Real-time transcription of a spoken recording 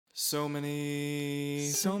So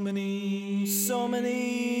many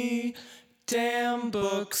damn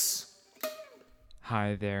books.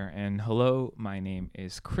 Hi there, and hello. My name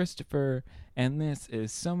is Christopher, and this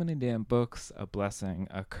is So Many Damn Books, a Blessing,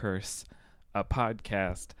 a Curse, a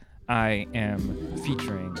podcast. I am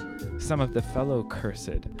featuring some of the fellow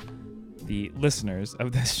cursed, the listeners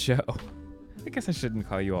of this show. I guess I shouldn't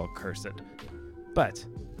call you all cursed. But,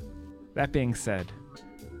 that being said,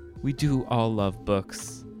 we do all love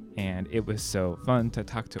books, and it was so fun to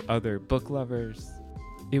talk to other book lovers.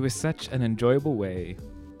 It was such an enjoyable way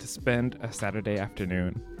to spend a Saturday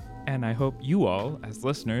afternoon, and I hope you all, as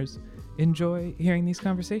listeners, enjoy hearing these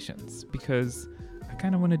conversations because I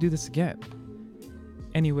kind of want to do this again.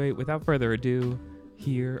 Anyway, without further ado,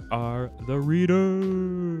 here are the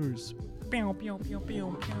readers. Pew, pew, pew,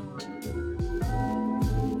 pew, pew.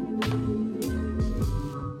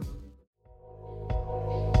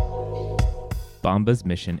 Bomba's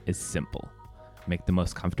mission is simple. Make the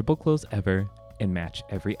most comfortable clothes ever and match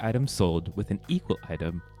every item sold with an equal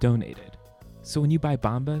item donated. So when you buy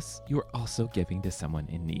Bombas, you are also giving to someone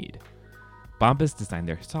in need. Bombas designed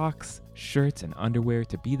their socks, shirts, and underwear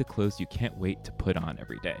to be the clothes you can't wait to put on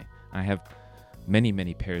every day. I have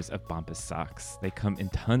many pairs of Bombas socks. They come in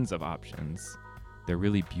tons of options. They're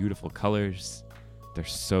really beautiful colors. They're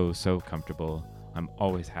so comfortable. I'm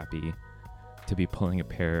always happy to be pulling a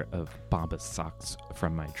pair of Bombas socks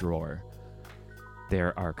from my drawer.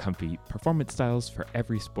 There are comfy performance styles for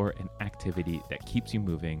every sport and activity that keeps you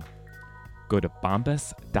moving. Go to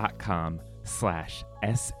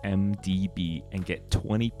bombas.com/SMDB and get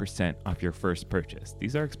 20% off your first purchase.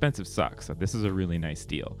 These are expensive socks, so this is a really nice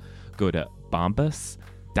deal. Go to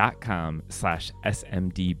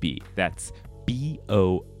bombas.com/SMDB. That's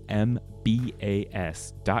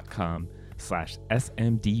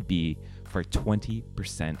BOMBAS.com/SMDB for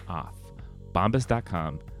 20% off.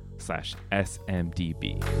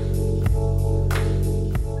 bombas.com/SMDB.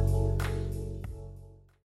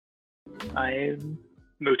 I'm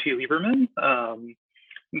Moti Lieberman,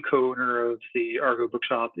 co-owner of the Argo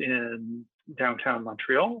Bookshop in downtown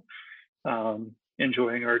Montreal.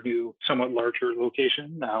 Enjoying our new, somewhat larger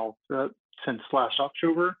location now since last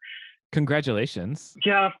October. Congratulations.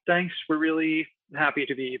 Yeah, thanks. We're really happy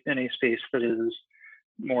to be in a space that is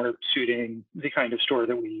more suiting the kind of store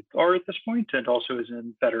that we are at this point, and also is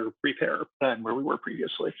in better repair than where we were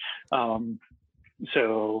previously.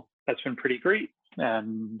 So that's been pretty great,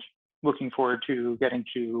 and looking forward to getting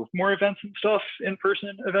to more events and stuff in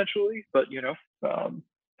person eventually, but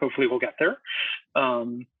hopefully we'll get there.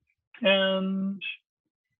 And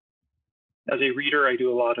as a reader, I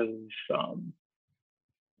do a lot of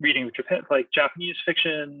reading of Japan, like Japanese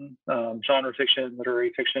fiction, genre fiction, literary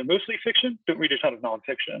fiction, mostly fiction. Don't read a ton of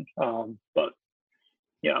nonfiction, but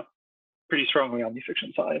yeah, pretty strongly on the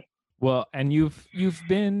fiction side. Well, and you've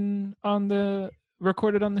been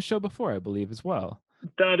recorded on the show before, I believe, as well.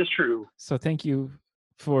 That is true. So thank you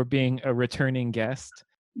for being a returning guest.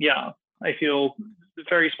 Yeah, I feel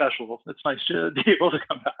very special. It's nice to be able to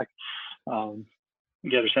come back,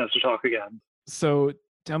 get a chance to talk again. So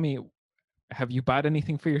tell me, have you bought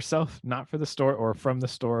anything for yourself, not for the store, or from the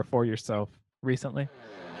store for yourself recently?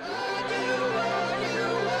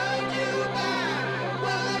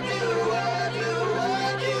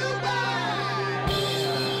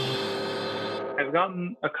 I've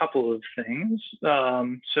gotten a couple of things.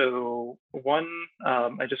 So one,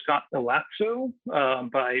 I just got Elapso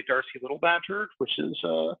by Darcy Little Badger, which is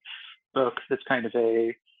a book that's kind of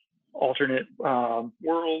a alternate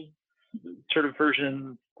world sort of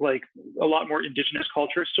version, like a lot more indigenous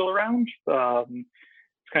culture still around.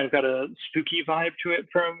 It's kind of got a spooky vibe to it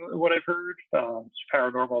from what I've heard. It's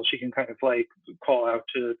paranormal. She can kind of like call out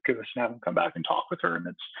to ghosts and have them come back and talk with her. And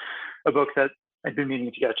it's a book that I've been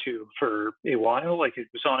meaning to get to for a while. Like it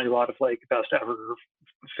was on a lot of like best ever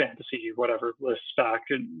fantasy, whatever lists back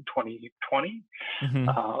in 2020.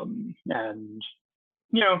 Mm-hmm. And,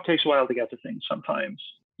 it takes a while to get to things sometimes.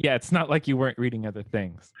 Yeah, it's not like you weren't reading other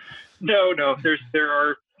things. No, there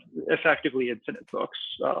are effectively infinite books.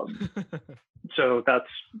 So that's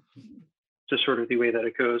just sort of the way that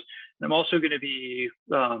it goes. And I'm also going to be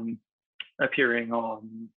appearing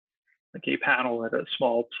on like a panel at a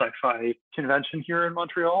small sci-fi convention here in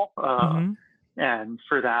Montreal. Mm-hmm. And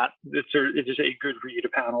for that, it is a good read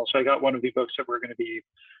panel. So I got one of the books that we're going to be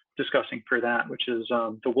discussing for that, which is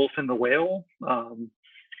The Wolf and the Whale,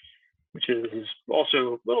 which is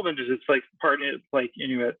also a little bit, it's like part like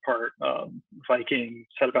Inuit, part Viking,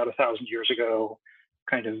 set about 1,000 years ago,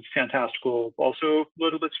 kind of fantastical, also a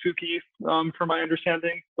little bit spooky from my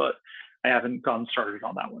understanding, but I haven't gotten started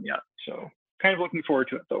on that one yet. So kind of looking forward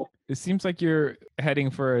to it though. It seems like you're heading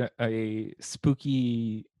for a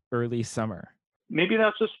spooky early summer. Maybe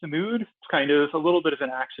that's just the mood. It's kind of a little bit of an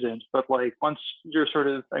accident, but like once you're sort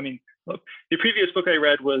of, I mean, look, the previous book I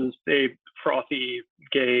read was a frothy,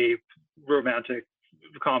 gay, romantic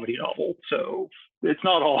comedy novel, so it's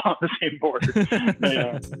not all on the same board.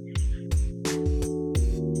 Yeah.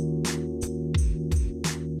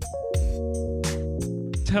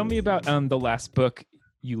 Tell me about the last book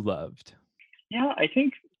you loved. Yeah, I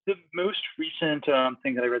think the most recent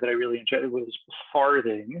thing that I read that I really enjoyed was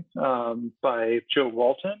Farthing by Jo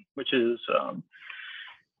Walton, which is,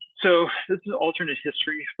 so this is an alternate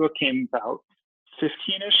history book, came about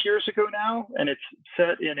 15-ish years ago now, and it's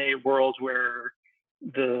set in a world where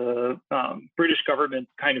the British government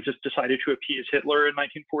kind of just decided to appease Hitler in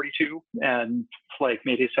 1942 and like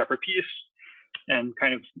made a separate peace and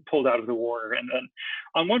kind of pulled out of the war. And then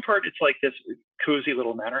on one part, it's like this cozy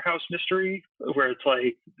little manor house mystery where it's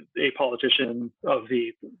like a politician of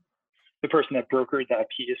the person that brokered that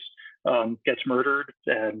peace gets murdered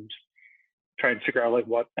and trying to figure out like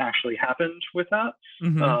what actually happened with that.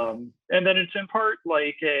 Mm-hmm. And then it's in part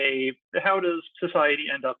like a how does society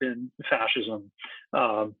end up in fascism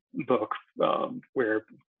book where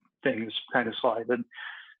things kind of slide.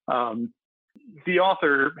 And the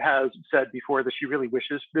author has said before that she really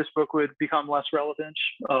wishes this book would become less relevant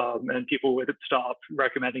and people would stop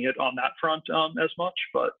recommending it on that front as much,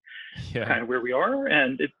 but kind of where we are.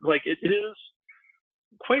 And it is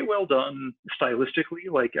quite well done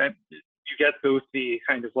stylistically. Like you get both the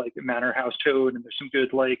kind of like manor house tone and there's some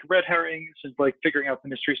good like red herrings and like figuring out the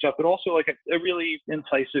mystery stuff, but also like a really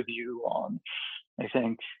incisive view on, I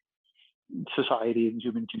think, society and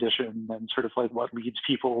human condition and sort of like what leads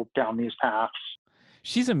people down these paths.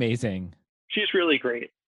 She's amazing. She's really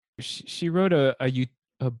great. She wrote a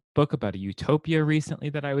book about a utopia recently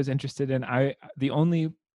that I was interested in. The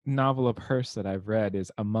only novel of hers that I've read is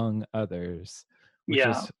Among Others, which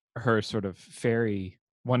is her sort of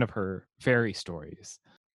one of her fairy stories.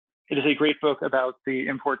 It is a great book about the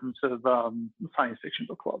importance of science fiction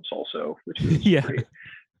book clubs also, which is great.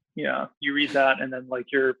 Yeah, you read that and then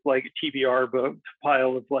like your like TBR book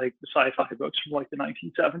pile of like sci-fi books from like the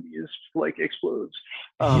 1970s like explodes.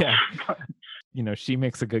 She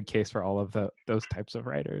makes a good case for all of those types of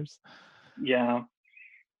writers. Yeah,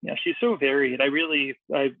 she's so varied.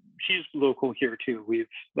 She's local here too. We've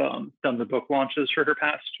done the book launches for her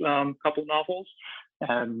past couple novels,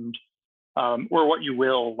 and Or What You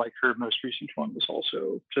Will, like her most recent one, was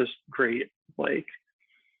also just great. Like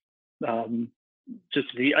just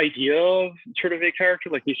the idea of sort of a character,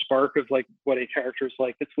 like the spark of like what a character is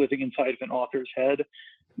like that's living inside of an author's head,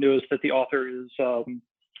 knows that the author is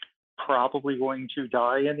probably going to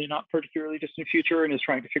die in the not particularly distant future and is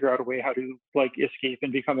trying to figure out a way how to like escape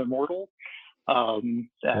and become immortal. And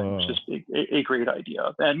just a great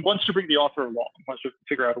idea, and wants to bring the author along, wants to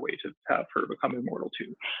figure out a way to have her become immortal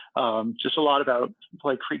too. Just a lot about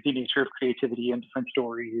like the nature of creativity and different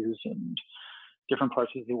stories and different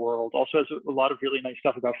parts of the world. Also has a lot of really nice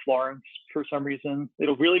stuff about Florence for some reason.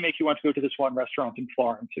 It'll really make you want to go to this one restaurant in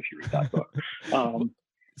Florence if you read that book.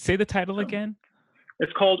 Say the title again.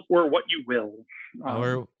 It's called Or What You Will.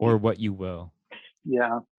 Or What You Will.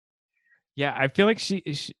 Yeah. Yeah, I feel like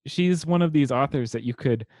she's one of these authors that you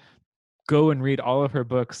could go and read all of her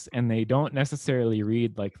books and they don't necessarily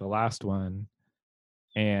read like the last one.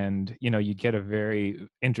 And, you get a very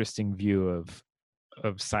interesting view of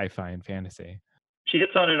sci-fi and fantasy. She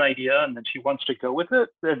hits on an idea and then she wants to go with it.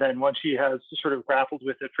 And then once she has sort of grappled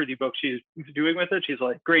with it for the book she's doing with it, she's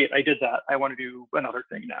like, great, I did that. I want to do another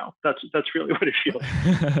thing now. That's really what it feels.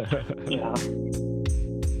 Yeah.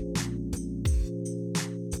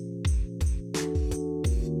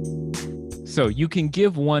 So you can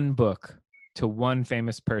give one book to one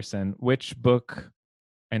famous person. Which book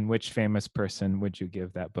and which famous person would you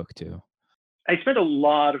give that book to? I spent a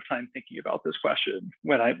lot of time thinking about this question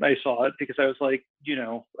when I saw it, because I was like,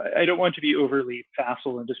 I don't want to be overly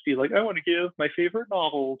facile and just be like, I want to give my favorite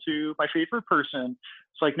novel to my favorite person.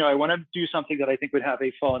 It's like, no, I want to do something that I think would have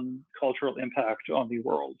a fun cultural impact on the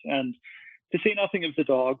world. And to say nothing of The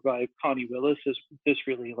Dog by Connie Willis is this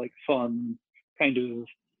really like fun kind of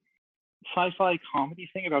sci-fi comedy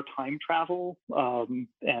thing about time travel,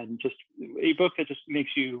 and just a book that just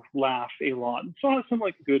makes you laugh a lot. It still has some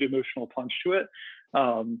like good emotional punch to it,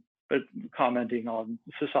 but commenting on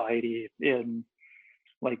society in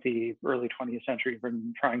like the early 20th century,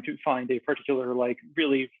 when trying to find a particular like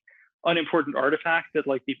really unimportant artifact that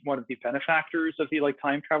like one of the benefactors of the like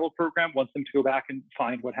time travel program wants them to go back and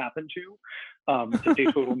find what happened to. It's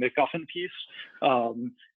a total MacGuffin piece.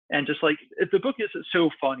 And just like the book is so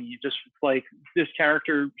funny, just like this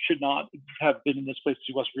character should not have been in this place.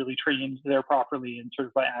 He wasn't really trained there properly, and sort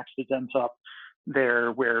of by accident ends up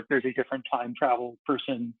there where there's a different time travel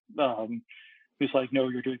person who's like, no,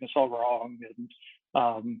 you're doing this all wrong.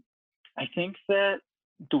 And I think that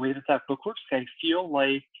the way that that book works, I feel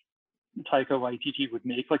like Taika Waititi would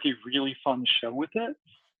make like a really fun show with it.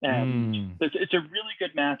 And it's a really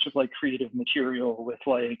good match of like creative material with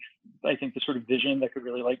like, I think the sort of vision that could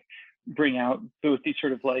really like bring out both the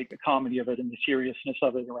sort of like the comedy of it and the seriousness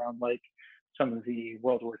of it around like some of the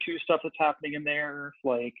World War II stuff that's happening in there.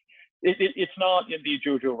 Like it's not in the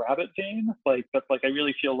Jojo Rabbit vein, like, but like I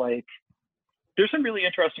really feel like there's some really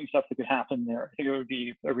interesting stuff that could happen there. I think it would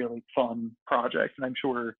be a really fun project, and I'm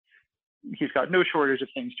sure he's got no shortage of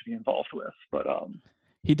things to be involved with. But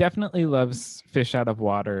he definitely loves fish out of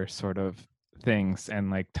water sort of things, and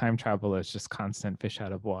like time travel is just constant fish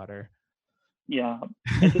out of water. Yeah,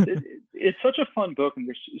 it's such a fun book, and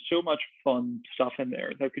there's so much fun stuff in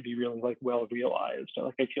there that could be really like well realized.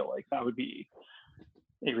 Like I feel like that would be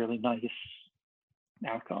a really nice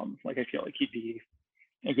outcome. Like I feel like he'd be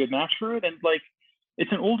a good match for it. And like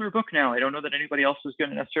it's an older book now. I don't know that anybody else is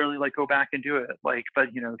going to necessarily like go back and do it. Like,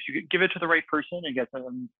 but you know, if you give it to the right person and get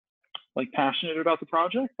them like passionate about the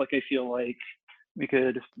project, like I feel like we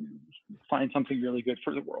could find something really good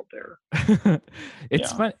for the world there.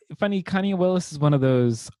 It's funny. Kanye Willis is one of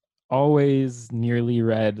those always nearly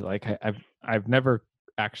read. Like I've never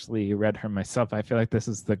actually read her myself. I feel like this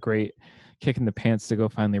is the great kick in the pants to go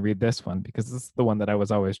finally read this one, because this is the one that I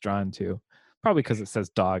was always drawn to. Probably because it says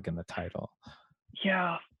dog in the title.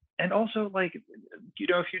 Yeah. And also, like, you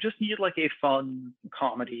know, if you just need like a fun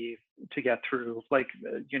comedy to get through, like,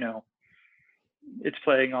 you know, it's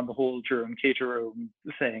playing on the whole Jerome K. Jerome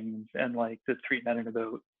thing, and like the 3 men in a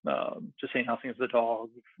boat, to say nothing of the dog.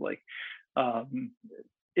 Like,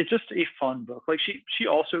 it's just a fun book. Like she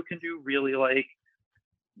also can do really like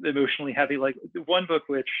emotionally heavy. Like the one book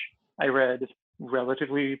which I read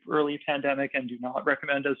relatively early pandemic and do not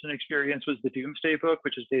recommend as an experience was the Doomsday Book,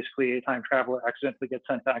 which is basically a time traveler accidentally gets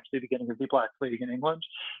sent back to the beginning of the Black Plague in England.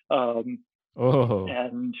 And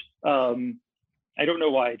I don't know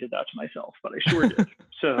why I did that to myself, but I sure did.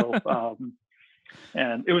 So,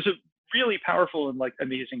 and it was a really powerful and like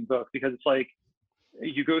amazing book, because it's like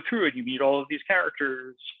you go through and you meet all of these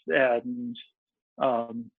characters, and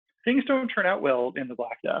things don't turn out well in the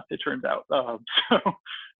Black Death, it turns out.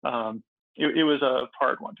 It was a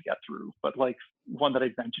hard one to get through, but like one that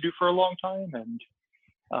I'd meant to do for a long time. And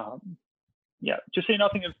yeah, to say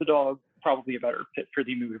nothing of the dog, probably a better fit for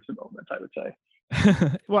the mood of the moment, I would say.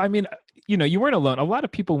 Well, I mean, you know, you weren't alone. A lot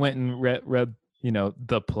of people went and read you know,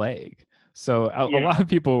 The Plague. So a lot of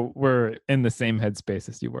people were in the same headspace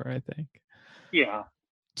as you were, I think. Yeah.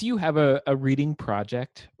 Do you have a reading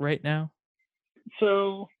project right now?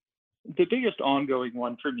 So the biggest ongoing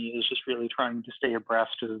one for me is just really trying to stay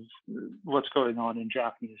abreast of what's going on in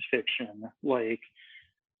Japanese fiction. Like,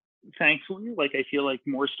 thankfully, like I feel like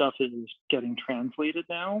more stuff is getting translated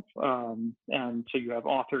now. And so you have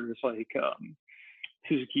authors like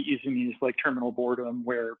Suzuki Izumi's like Terminal Boredom,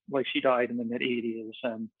 where like she died in the mid 80s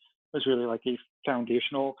and was really like a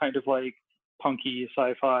foundational kind of like punky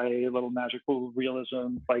sci-fi, little magical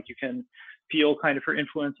realism. Like you can feel kind of her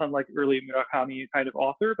influence on like early Murakami kind of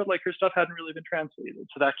author, but like her stuff hadn't really been translated.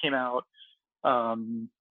 So that came out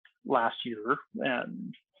last year,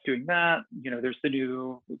 and doing that, you know, there's the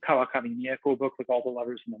new Kawakami Mieko book, like All the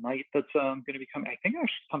Lovers in the Night, that's going to be coming. I think it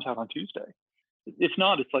actually comes out on Tuesday. If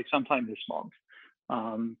not, it's like sometime this month.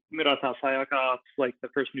 Murata Sayaka, like the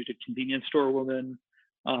person who did Convenience Store Woman,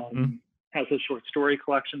 has a short story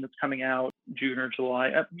collection that's coming out June or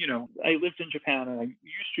July. You know, I lived in Japan and I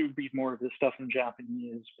used to read more of this stuff in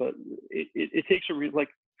Japanese, but it takes a real, like,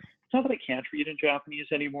 it's not that I can't read in Japanese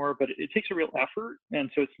anymore, but it takes a real effort. And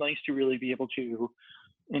so it's nice to really be able to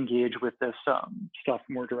engage with this stuff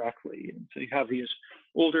more directly. And so you have these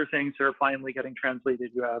older things that are finally getting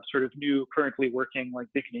translated. You have sort of new, currently working like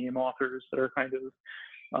big name authors that are kind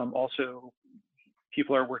of also,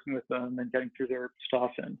 people are working with them and getting through their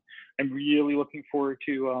stuff. And I'm really looking forward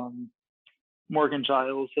to Morgan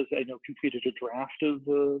Giles has, I know, completed a draft of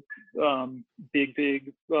the big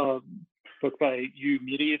book by Yu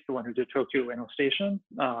Miri, the one who did Tokyo Ueno Station.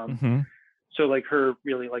 So like her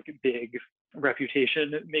really like big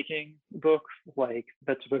reputation making book, like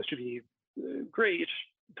that's supposed to be great.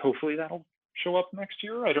 Hopefully that'll show up next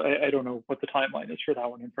year. I don't know what the timeline is for that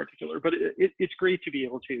one in particular, but it's great to be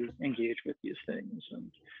able to engage with these things.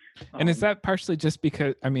 And is that partially just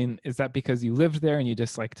because, I mean, is that because you lived there and you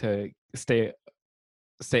just like to stay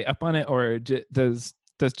up on it, or does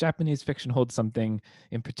does Japanese fiction hold something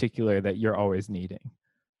in particular that you're always needing?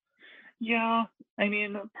 Yeah, I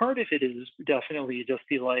mean, part of it is definitely just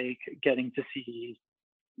the like getting to see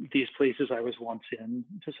these places I was once in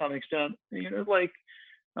to some extent,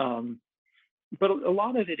 um, but a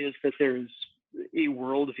lot of it is that there's a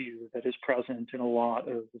worldview that is present in a lot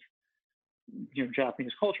of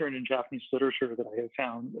Japanese culture and in Japanese literature that I have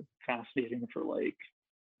found fascinating for like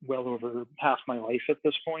well over half my life at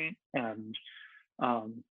this point. And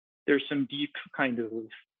um, there's some deep kind of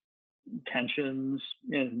tensions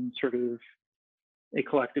in sort of a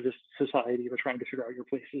collectivist society but trying to figure out your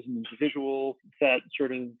place as an individual that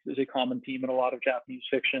sort of is a common theme in a lot of Japanese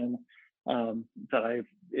fiction that I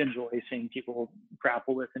enjoy seeing people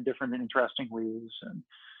grapple with in different and interesting ways. And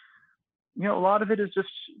a lot of it is just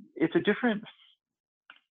it's a different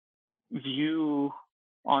view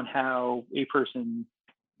on how a person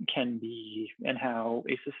can be and how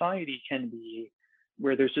a society can be,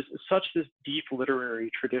 where there's just such this deep literary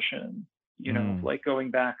tradition, like going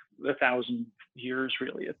back 1,000 years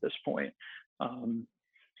really at this point,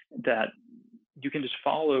 that you can just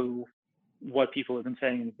follow what people have been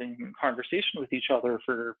saying and being in conversation with each other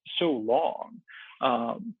for so long,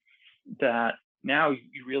 that now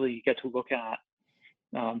you really get to look at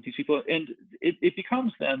these people, and it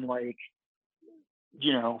becomes then like,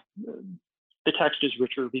 the text is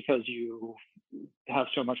richer because you have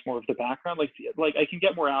so much more of the background. Like I can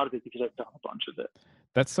get more out of it because I've done a bunch of it.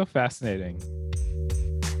 That's so fascinating.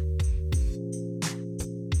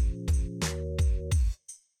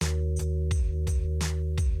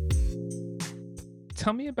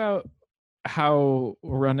 Tell me about how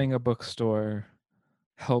running a bookstore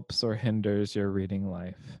helps or hinders your reading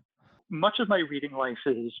life. Much of my reading life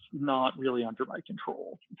is not really under my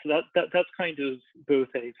control, so that's kind of both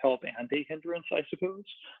a help and a hindrance, I suppose.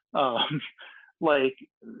 Like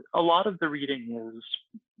a lot of the reading is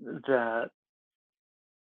that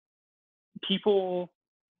people,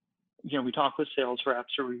 we talk with sales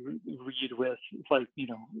reps or we read with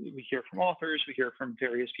we hear from authors, we hear from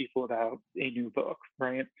various people about a new book,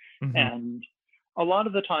 right? Mm-hmm. And a lot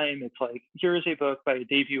of the time it's like, here is a book by a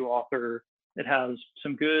debut author. It has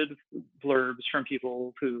some good blurbs from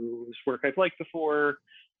people whose work I've liked before.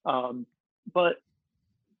 But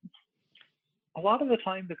a lot of the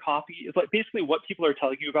time the copy is like basically what people are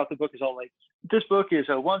telling you about the book is all like, this book is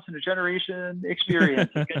a once in a generation experience.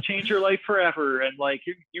 It's going to change your life forever. And like,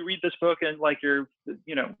 you read this book and like, you're,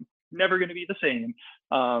 never going to be the same.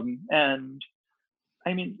 And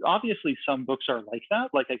I mean, obviously some books are like that.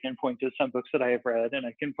 Like I can point to some books that I have read, and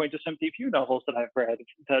I can point to some debut novels that I've read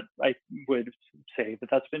that I would say that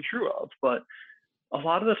that's been true of. But a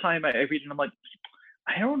lot of the time I read and I'm like,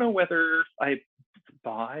 I don't know whether I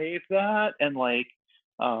buy that. And like,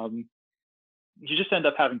 you just end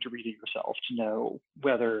up having to read it yourself to know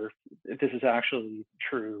whether this is actually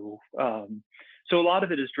true. So a lot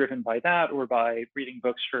of it is driven by that, or by reading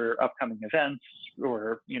books for upcoming events,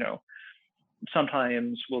 or,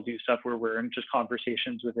 sometimes we'll do stuff where we're in just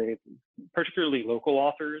conversations with particularly local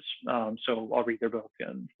authors. So I'll read their book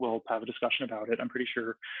and we'll have a discussion about it. I'm pretty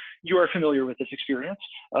sure you are familiar with this experience.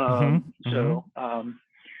 So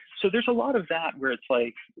there's a lot of that where it's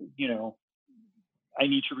like, I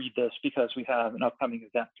need to read this because we have an upcoming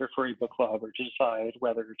event or for a book club, or to decide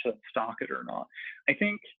whether to stock it or not. I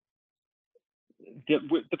think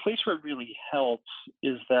the place where it really helps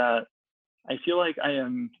is that I feel like I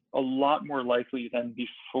am a lot more likely than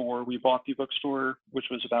before we bought the bookstore, which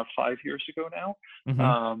was about 5 years ago now,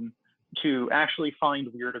 to actually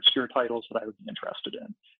find weird, obscure titles that I would be interested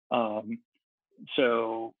in.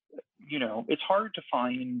 So, it's hard to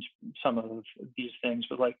find some of these things,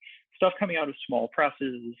 but like stuff coming out of small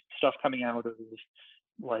presses, stuff coming out of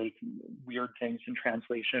like weird things in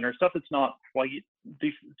translation, or stuff that's not quite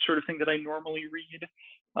the sort of thing that I normally read.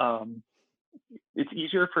 It's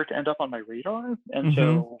easier for it to end up on my radar. And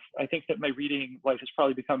so I think that my reading life has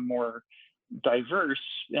probably become more diverse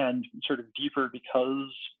and sort of deeper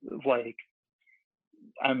because like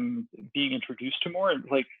I'm being introduced to more.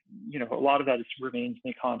 Like, a lot of that remains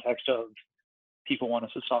in the context of people want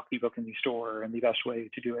us to stock the book in the store and the best way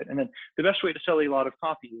to do it. And then the best way to sell a lot of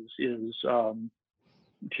copies is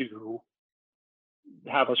to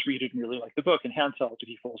have us read it and really like the book and hand sell it to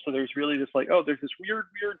people. So there's really this like, oh, there's this weird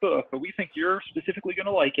book, but we think you're specifically going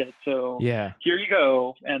to like it. So yeah, here you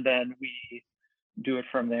go. And then we do it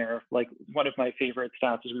from there. Like one of my favorite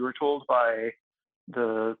stats is we were told by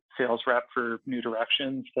the sales rep for New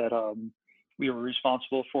Directions that we were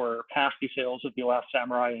responsible for half the sales of The Last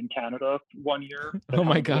Samurai in Canada one year. Oh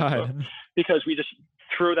my God. Because we just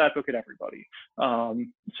throw that book at everybody.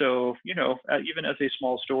 So, even as a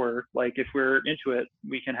small store, like if we're into it,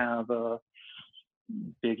 we can have a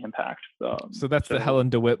big impact. So that's the Helen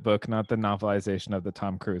DeWitt book, not the novelization of the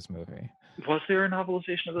Tom Cruise movie. Was there a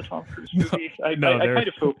novelization of the Tom Cruise No, movie? I there- kind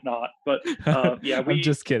of hope not, but yeah, I'm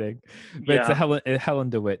just kidding. But it's yeah, a Helen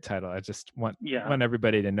DeWitt title. I just want yeah,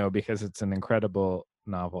 everybody to know, because it's an incredible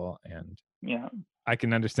novel, and yeah, I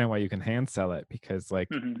can understand why you can hand sell it, because like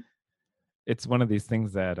hmm it's one of these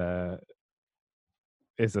things that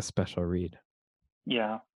is a special read.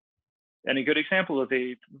 yeah. And a good example of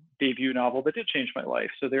a debut novel that did change my life.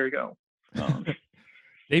 So there you go.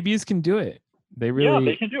 Debuts can do it. They Yeah, really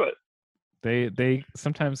they can do it. they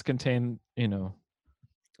sometimes contain,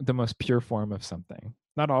 the most pure form of something.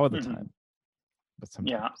 Not all of the Mhm. time, but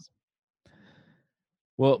sometimes. Yeah.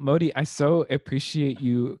 Well, Modi, I so appreciate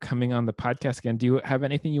you coming on the podcast again. Do you have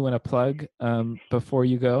anything you want to plug before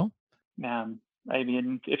you go? Man, I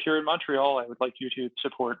mean, if you're in Montreal, I would like you to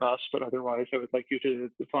support us, but otherwise, I would like you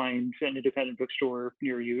to find an independent bookstore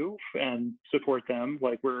near you and support them.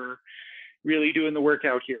 Like, we're really doing the work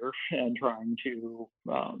out here and trying to,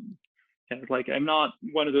 I'm not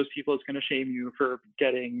one of those people that's going to shame you for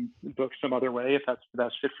getting books some other way if that's the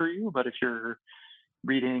best fit for you. But if you're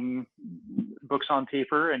reading books on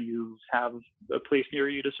paper and you have a place near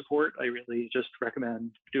you to support, I really just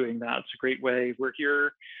recommend doing that. It's a great way. We're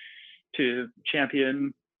here to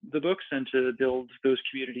champion the books and to build those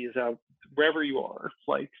communities out wherever you are.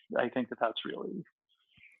 Like, I think that's really.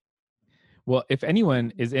 Well, if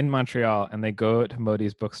anyone is in Montreal and they go to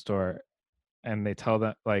Modi's bookstore and they tell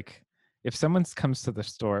them, like, if someone comes to the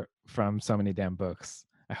store from So Many Damn Books,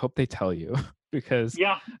 I hope they tell you, because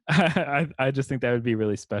Yeah. I just think that would be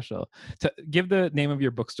really special. To give the name of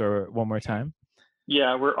your bookstore one more time.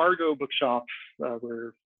 Yeah, we're Argo Bookshop.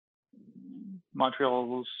 We're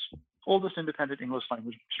Montreal's oldest independent English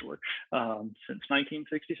language bookstore since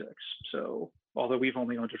 1966. So, although we've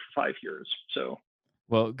only owned it for 5 years. So,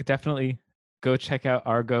 well, definitely go check out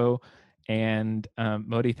Argo. And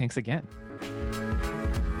Modi, thanks again.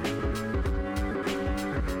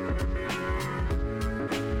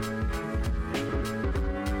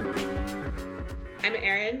 I'm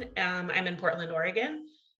Erin. I'm in Portland, Oregon,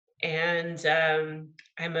 and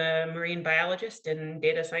I'm a marine biologist and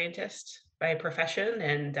data scientist by profession,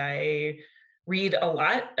 and I read a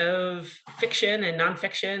lot of fiction and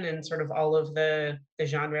nonfiction, and sort of all of the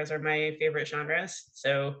genres are my favorite genres.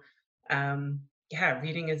 So yeah,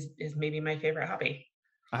 reading is maybe my favorite hobby.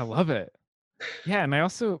 I love it. Yeah, and I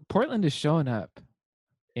also, Portland is showing up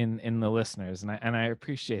in the listeners, and I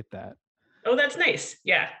appreciate that. Oh, that's nice.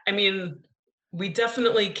 Yeah, I mean, we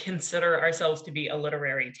definitely consider ourselves to be a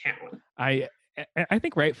literary town. I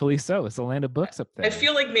think rightfully so. It's the land of books up there. I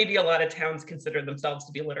feel like maybe a lot of towns consider themselves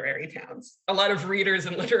to be literary towns. A lot of readers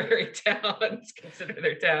in literary towns consider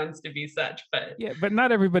their towns to be such, but yeah, but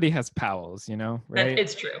not everybody has Powell's, right?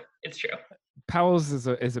 It's true. It's true. Powell's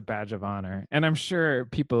is a badge of honor, and I'm sure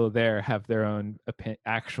people there have their own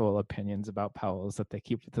actual opinions about Powell's that they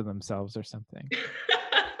keep to themselves or something.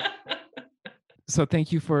 So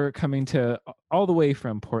thank you for coming to all the way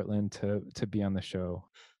from Portland to be on the show.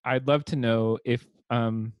 I'd love to know if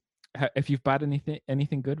you've bought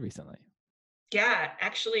anything good recently. Yeah,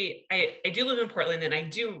 actually, I do live in Portland, and I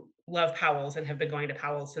do love Powell's and have been going to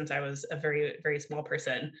Powell's since I was a very, very small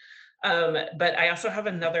person. But I also have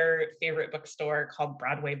another favorite bookstore called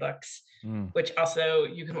Broadway Books, which also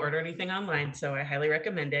you can order anything online. So I highly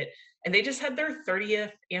recommend it. And they just had their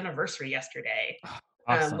 30th anniversary yesterday,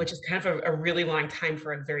 Awesome. which is kind of a really long time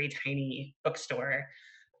for a very tiny bookstore.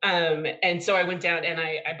 And so I went down and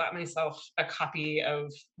I bought myself a copy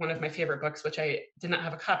of one of my favorite books, which I did not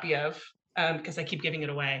have a copy of because I keep giving it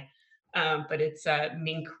away. But it's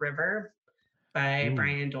Mink River by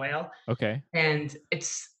Brian Doyle. Okay. And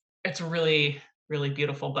it's a really, really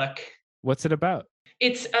beautiful book. What's it about?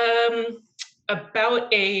 It's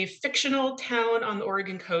about a fictional town on the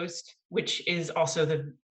Oregon coast, which is also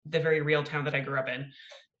the very real town that I grew up in.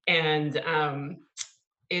 And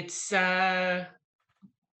it's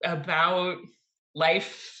about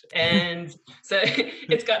life, and so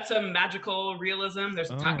it's got some magical realism. There's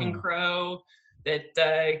a talking crow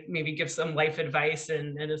that maybe gives some life advice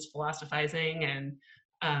and is philosophizing,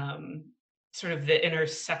 and sort of the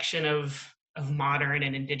intersection of modern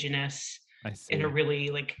and indigenous in a really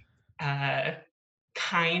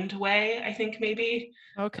kind way, I think, maybe.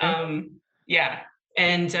 Okay. Yeah.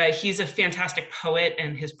 And he's a fantastic poet,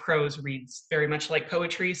 and his prose reads very much like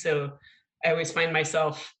poetry. So I always find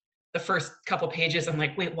myself the first couple pages, I'm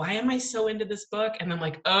like, wait, why am I so into this book? And I'm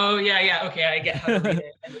like, oh yeah, okay, I get how to read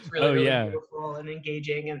it. And it's really, Oh, really yeah. beautiful and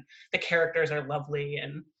engaging, and the characters are lovely.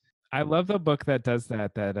 And I love the book that does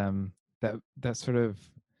that sort of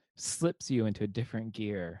slips you into a different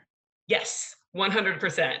gear. yes,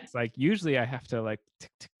 100%. It's like usually I have to like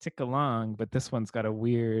tick tick tick along, but this one's got a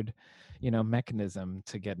weird, mechanism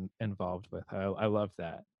to get involved with. I love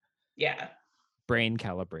that. Yeah. Brain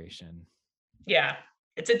calibration. Yeah.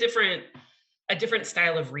 It's a different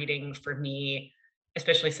style of reading for me,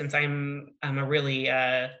 especially since I'm a really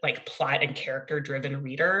like plot and character driven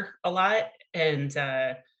reader a lot. And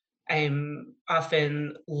I'm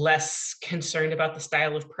often less concerned about the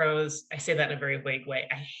style of prose. I say that in a very vague way.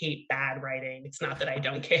 I hate bad writing. It's not that I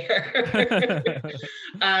don't care.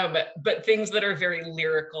 But things that are very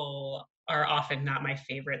lyrical are often not my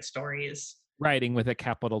favorite stories. Writing with a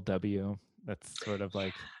capital W. That's sort of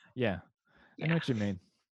like, yeah, I know Yeah. what you mean.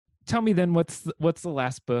 Tell me then, what's the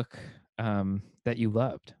last book that you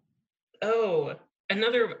loved? Oh,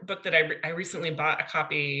 another book that I recently bought a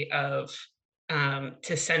copy of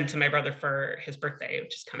to send to my brother for his birthday,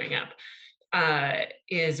 which is coming up,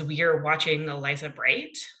 is We Are Watching Eliza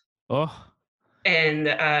Bright. Oh, And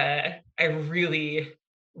I really,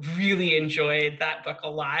 really enjoyed that book a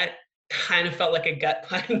lot. Kind of felt like a gut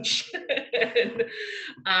punch. And,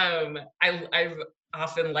 I've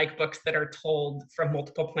often like books that are told from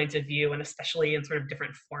multiple points of view, and especially in sort of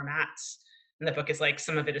different formats. And the book is like,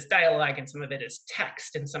 some of it is dialogue, and some of it is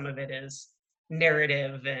text, and some of it is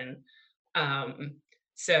narrative. And um,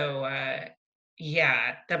 so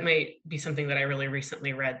yeah, that might be something that I really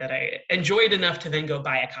recently read that I enjoyed enough to then go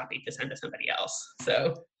buy a copy to send to somebody else.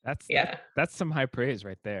 So yeah. that's some high praise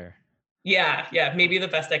right there. Yeah, maybe the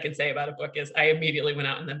best I can say about a book is I immediately went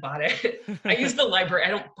out and then bought it. I use the library. I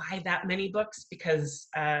don't buy that many books because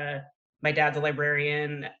my dad's a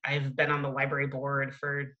librarian. I've been on the library board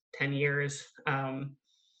for 10 years.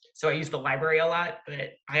 So I use the library a lot,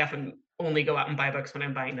 but I often only go out and buy books when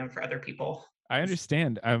I'm buying them for other people. I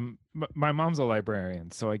understand. My mom's a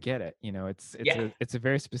librarian, so I get it. It's a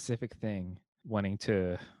very specific thing, wanting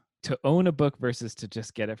to own a book versus to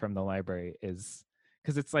just get it from the library, is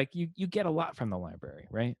because it's like you get a lot from the library,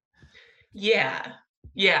 right? Yeah.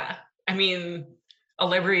 I mean, a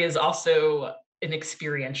library is also an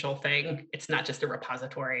experiential thing. It's not just a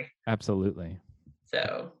repository. Absolutely.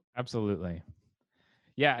 So Absolutely.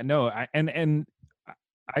 Yeah, no, I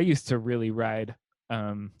used to really ride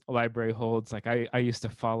library holds. Like I used to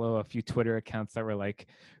follow a few Twitter accounts that were like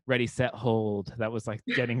ready, set, hold. That was like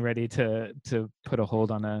getting ready to put a hold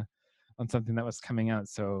on something that was coming out.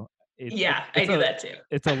 So I do that too.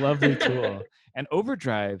 It's a lovely tool. And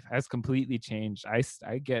Overdrive has completely changed.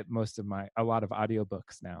 I get a lot of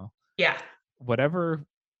audiobooks now. Yeah. Whatever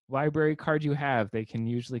library card you have, they can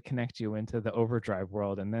usually connect you into the Overdrive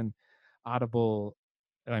world. And then Audible,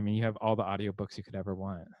 I mean, you have all the audiobooks you could ever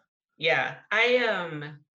want. Yeah.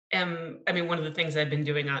 I mean, one of the things I've been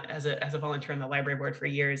doing as a volunteer on the library board for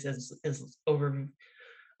years is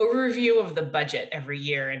overview of the budget every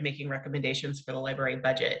year and making recommendations for the library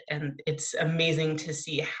budget. And it's amazing to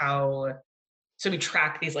see so we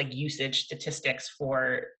track these like usage statistics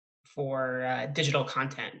for digital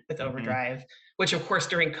content with Overdrive, which of course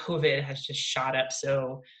during COVID has just shot up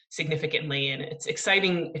so significantly. And it's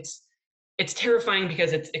exciting. It's terrifying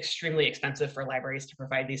because it's extremely expensive for libraries to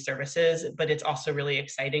provide these services, but it's also really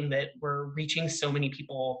exciting that we're reaching so many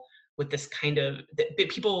people with this kind of that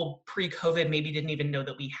people pre-COVID maybe didn't even know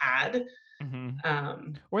that we had.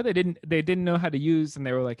 Or they didn't know how to use, and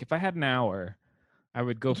they were like, if I had an hour, I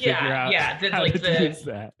would go figure out how to use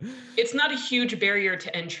that. It's not a huge barrier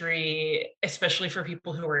to entry, especially for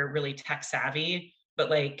people who are really tech savvy, but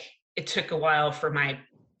like it took a while for my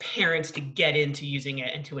parents to get into using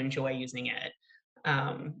it and to enjoy using it.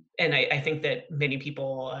 And I think that many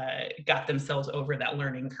people got themselves over that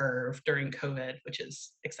learning curve during COVID, which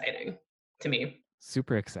is exciting to me.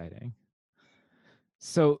 Super exciting.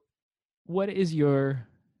 So what is your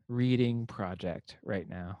reading project right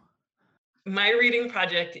now? My reading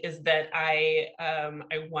project is that I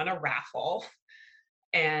won a raffle.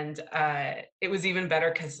 And it was even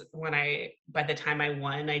better because by the time I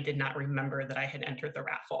won, I did not remember that I had entered the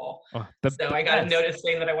raffle. So I got a notice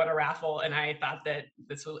saying that I won a raffle, and I thought that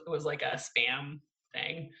this was like a spam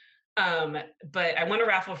thing. But I won a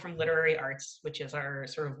raffle from Literary Arts, which is our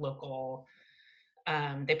sort of local.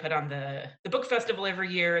 They put on the book festival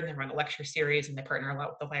every year, and they run a lecture series, and they partner a lot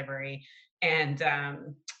with the library. And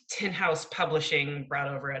Tin House Publishing brought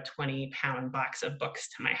over a 20-pound box of books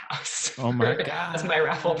to my house. Oh my God. As my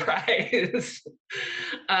raffle prize.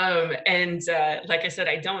 Like I said,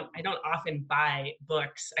 I don't often buy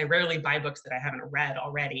books. I rarely buy books that I haven't read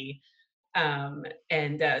already.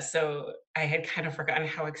 So I had kind of forgotten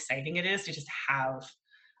how exciting it is to just have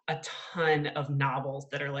a ton of novels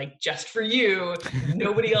that are like just for you.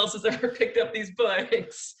 Nobody else has ever picked up these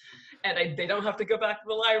books, and they don't have to go back to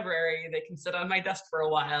the library. They can sit on my desk for a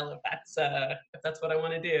while if that's what I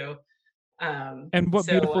want to do. And what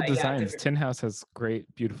beautiful Yeah, designs. Tin House has great,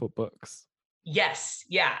 beautiful books. Yes,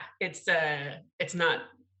 yeah. It's not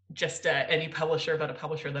just any publisher, but a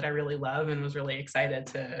publisher that I really love and was really excited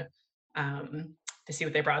to see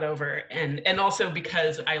what they brought over. And also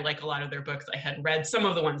because I like a lot of their books, I had read some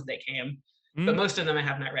of the ones they came, but most of them I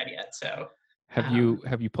have not read yet. So have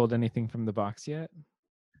you pulled anything from the box yet?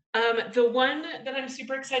 The one that I'm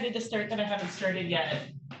super excited to start that I haven't started yet,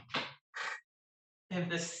 I have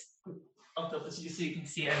this, I'll tilt this so you can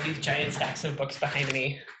see I have these giant stacks of books behind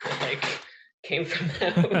me that like came from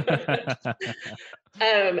them.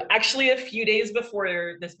 Actually, a few days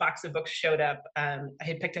before this box of books showed up, I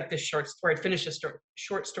had picked up this I'd finished a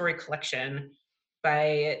short story collection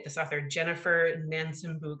by this author, Jennifer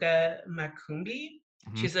Nansimbuga Makumbi.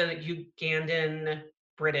 Mm-hmm. She's a Ugandan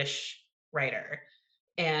British writer.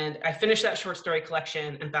 And I finished that short story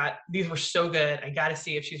collection and thought, these were so good. I got to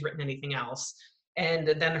see if she's written anything else. And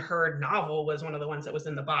then her novel was one of the ones that was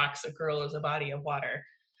in the box, A Girl is a Body of Water.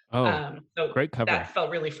 Oh, so great cover. That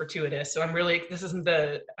felt really fortuitous. So I'm really, this isn't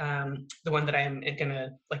the one that I'm gonna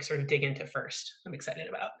like sort of dig into first. I'm excited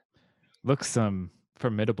about. Looks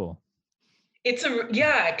formidable. It's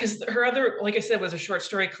because her other, like I said, was a short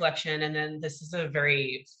story collection, and then this is a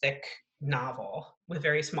very thick novel with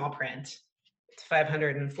very small print. It's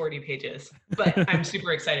 540 pages, but I'm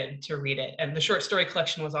super excited to read it. And the short story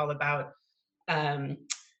collection was all about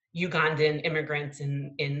Ugandan immigrants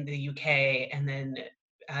in the UK, and then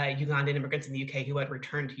Ugandan immigrants in the UK who had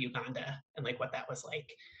returned to Uganda, and like what that was like.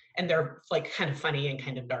 And they're like kind of funny and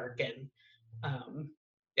kind of dark, and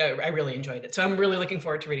I really enjoyed it. So I'm really looking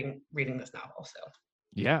forward to reading this novel. So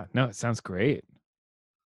yeah, no, it sounds great.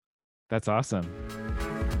 That's awesome.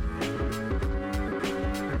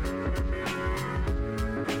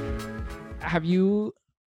 Have you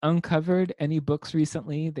uncovered any books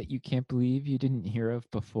recently that you can't believe you didn't hear of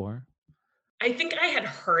before? I think I had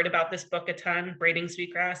heard about this book a ton, Braiding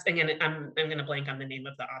Sweetgrass. Again, I'm going to blank on the name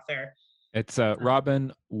of the author. It's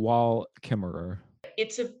Robin Wall Kimmerer.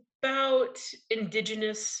 It's about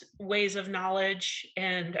indigenous ways of knowledge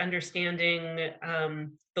and understanding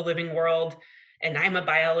the living world. And I'm a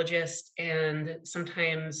biologist, and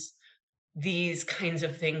sometimes these kinds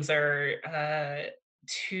of things are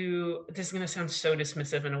this is going to sound so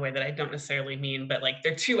dismissive in a way that I don't necessarily mean, but like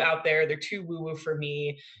they're too out there, they're too woo-woo for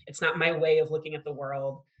me. It's not my way of looking at the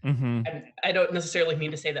world. Mm-hmm. And I don't necessarily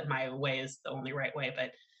mean to say that my way is the only right way,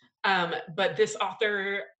 but this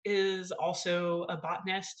author is also a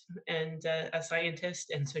botanist and a scientist,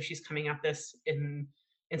 and so she's coming at this in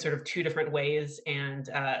sort of two different ways. And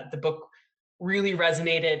the book really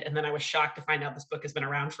resonated, and then I was shocked to find out this book has been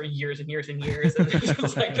around for years and years and years, and this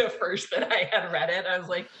was like the first that I had read it. I was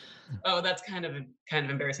like, oh, that's kind of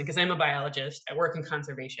embarrassing, because I'm a biologist. I work in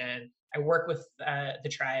conservation. I work with the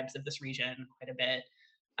tribes of this region quite a bit,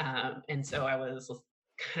 and so I was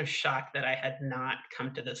kind of shocked that I had not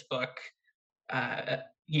come to this book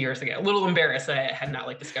years ago. A little embarrassed that I had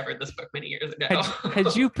not discovered this book many years ago.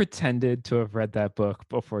 Had you pretended to have read that book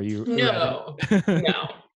before you? No.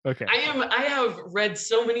 Okay. I have read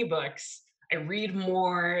so many books. I read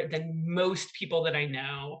more than most people that I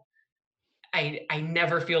know. I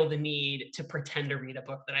never feel the need to pretend to read a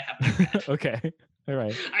book that I haven't read. Okay. All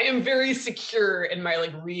right. I am very secure in my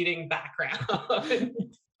reading background.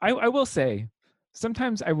 I will say,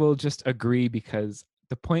 sometimes I will just agree, because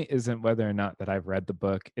the point isn't whether or not that I've read the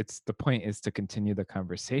book. The point is to continue the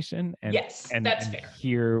conversation and, yes, that's fair.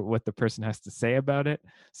 Hear what the person has to say about it.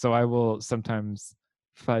 So I will sometimes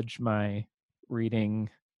fudge my reading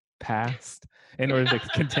past in order to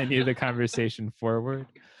continue the conversation forward.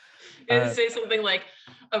 Say something like,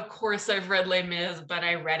 of course I've read Les Mis, but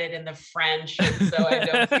I read it in the French, so I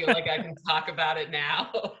don't feel like I can talk about it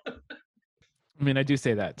now. I mean, I do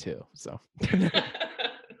say that too, so.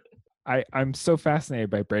 I'm so fascinated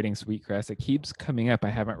by Braiding Sweetgrass. It keeps coming up. I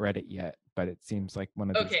haven't read it yet, but it seems like one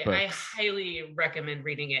of these books. I highly recommend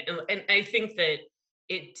reading it. And I think that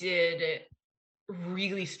it did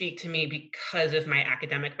really speak to me because of my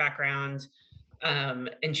academic background.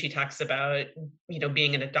 And she talks about,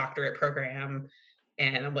 being in a doctorate program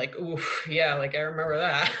And I'm like, ooh, yeah, like I remember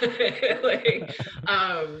that. Like,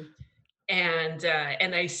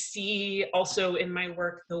 and I see also in my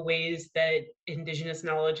work the ways that Indigenous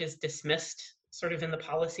knowledge is dismissed sort of in the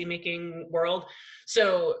policymaking world.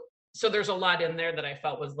 So there's a lot in there that I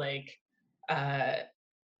felt was like uh,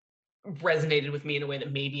 resonated with me in a way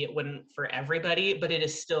that maybe it wouldn't for everybody, but it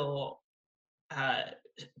is still uh,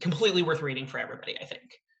 completely worth reading for everybody, I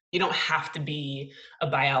think. You don't have to be a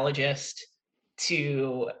biologist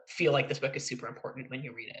to feel like this book is super important when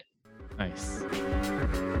you read it. Nice.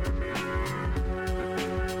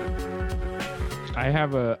 I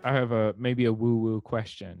have a maybe a woo-woo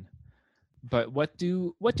question, but what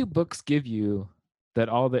do books give you that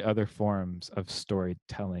all the other forms of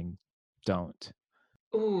storytelling don't?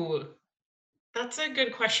 Ooh, that's a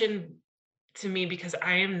good question to me because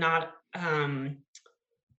I'm not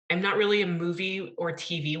really a movie or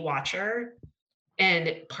TV watcher.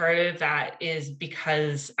 And part of that is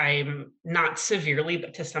because I'm not severely,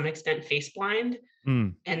 but to some extent, face blind.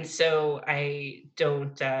 Mm. And so I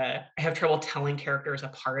don't, I have trouble telling characters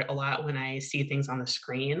apart a lot when I see things on the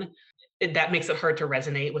screen. That makes it hard to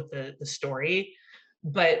resonate with the story.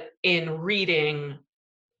 But in reading,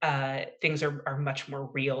 things are much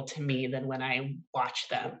more real to me than when I watch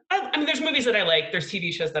them. I mean, there's movies that I like, there's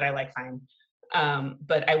TV shows that I like, fine.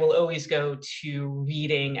 But I will always go to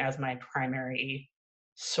reading as my primary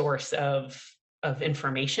source of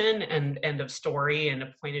information and of story and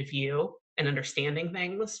a point of view and understanding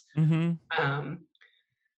things. Mm-hmm.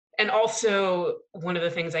 And also, one of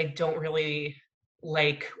the things I don't really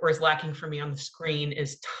like or is lacking for me on the screen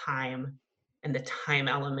is time, and the time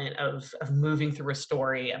element of moving through a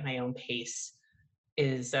story at my own pace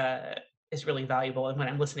is really valuable. And when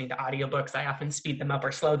I'm listening to audiobooks, I often speed them up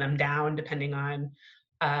or slow them down depending on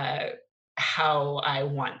how I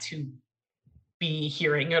want to be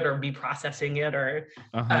hearing it or be processing it, or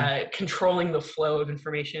controlling the flow of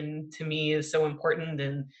information to me is so important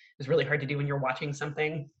and is really hard to do when you're watching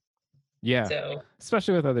something. Yeah. So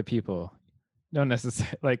especially with other people. Don't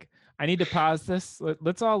necessarily like, I need to pause this.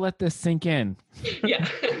 Let's all let this sink in. Yeah.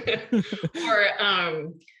 Or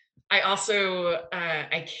I also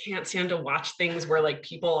I can't stand to watch things where like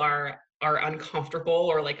people are uncomfortable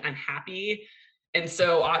or like unhappy. And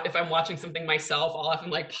so if I'm watching something myself, I'll often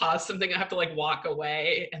like pause something. I have to like walk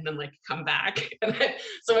away and then like come back. And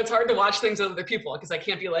so it's hard to watch things with other people because I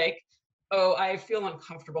can't be like, oh, I feel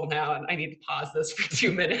uncomfortable now and I need to pause this for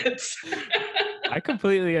 2 minutes. I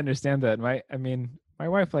completely understand that. My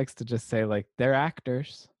wife likes to just say like, they're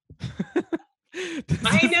actors.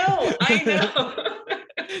 I know.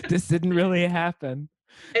 This didn't really happen.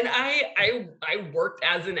 And I worked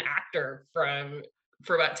as an actor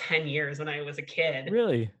for about 10 years when I was a kid.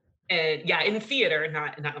 Really? And yeah, in theater,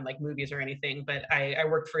 not in like movies or anything, but I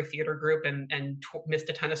worked for a theater group and missed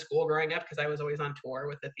a ton of school growing up because I was always on tour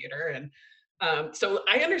with the theater. And so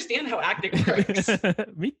I understand how acting works.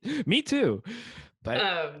 me too.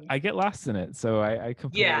 But I get lost in it. So I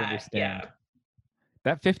completely understand. Yeah.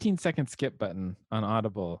 That 15-second skip button on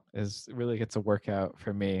Audible really gets a workout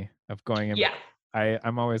for me of going in. Yeah.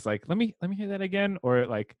 I'm always like, let me hear that again, or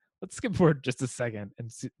like, let's skip forward just a second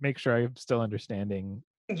and make sure I'm still understanding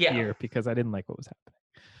here because I didn't like what was happening.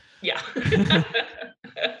 Yeah.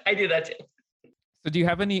 I do that too. So do you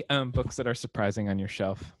have any books that are surprising on your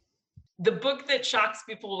shelf? The book that shocks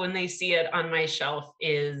people when they see it on my shelf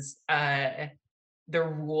is The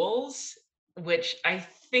Rules, which I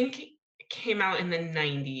think came out in the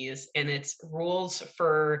 90s, and it's rules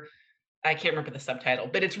for, I can't remember the subtitle,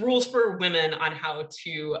 but it's rules for women on how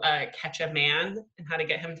to catch a man and how to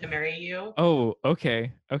get him to marry you. Oh,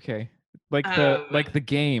 okay. Like the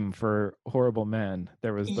game for horrible men.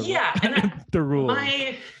 There was the rules.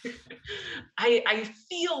 I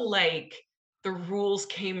feel like the rules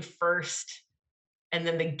came first, and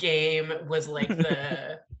then the game was like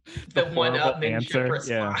the one-upmanship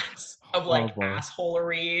response of like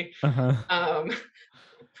assholery.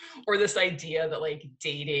 Or this idea that like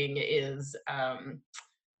dating is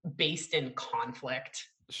based in conflict,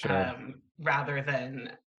 rather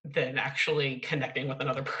than actually connecting with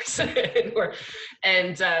another person.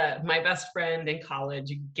 And my best friend in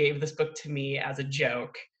college gave this book to me as a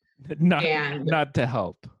joke. Not to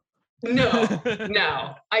help.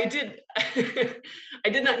 No, I did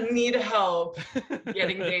not need help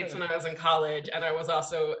getting dates when I was in college, and I was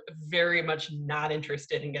also very much not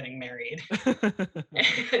interested in getting married.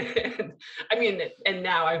 And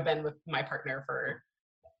now I've been with my partner for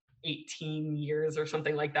 18 years or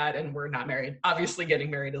something like that, and we're not married. Obviously, getting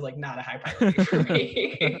married is like not a high priority for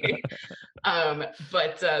me.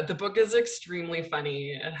 But the book is extremely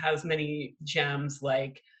funny. It has many gems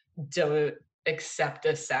like accept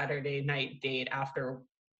a Saturday night date after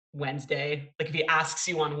Wednesday. Like if he asks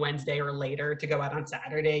you on Wednesday or later to go out on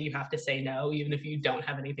Saturday, you have to say no, even if you don't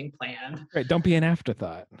have anything planned. Right. Don't be an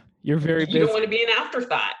afterthought. You're very busy. You don't want to be an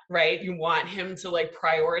afterthought, right? You want him to like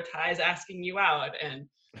prioritize asking you out.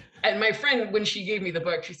 And my friend, when she gave me the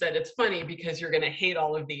book, she said, it's funny because you're going to hate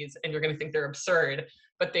all of these and you're going to think they're absurd,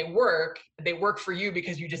 but they work for you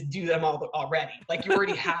because you just do them all already. Like you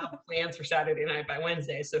already have plans for Saturday night by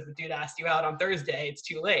Wednesday. So if a dude asked you out on Thursday, it's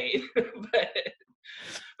too late.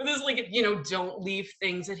 But this is like, you know, don't leave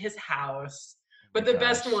things at his house. But the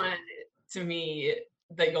best one to me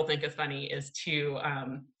that you'll think is funny is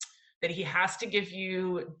that he has to give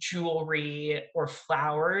you jewelry or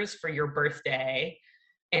flowers for your birthday.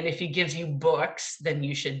 And if he gives you books, then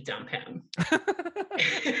you should dump him.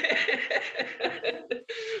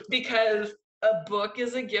 Because a book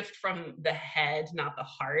is a gift from the head, not the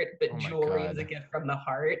heart, but jewelry is a gift from the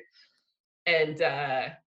heart. And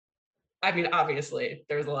I mean, obviously,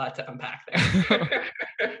 there's a lot to unpack there.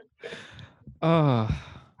 Oh,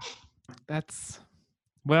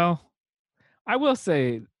 well, I will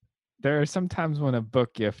say there are some times when a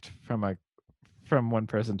book gift from one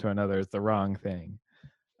person to another is the wrong thing.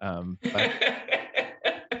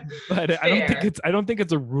 But I don't think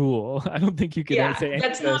it's a rule. I don't think you can say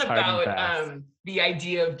that's not about the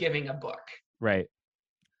idea of giving a book. Right.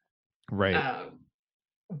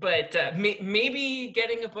 But maybe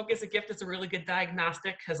getting a book as a gift is a really good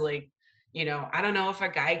diagnostic because, like, you know, I don't know if a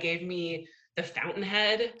guy gave me The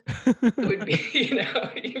Fountainhead, it would be, you know,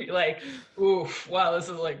 you'd be like, oof, wow, this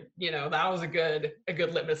is like, you know, that was a good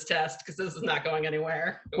litmus test because this is not going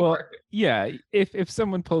anywhere. Well, yeah, if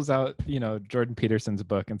someone pulls out, you know, Jordan Peterson's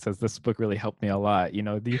book and says this book really helped me a lot, you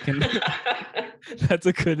know, you can. That's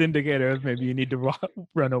a good indicator of maybe you need to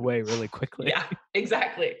run away really quickly. Yeah,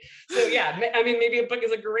 exactly. So yeah, I mean, maybe a book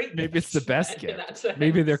is a great. Maybe it's the best gift.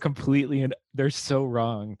 Maybe they're so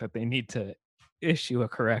wrong that they need to issue a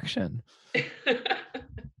correction.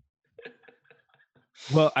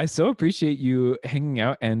 Well, I so appreciate you hanging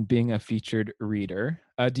out and being a featured reader.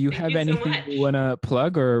 Do you have anything you want to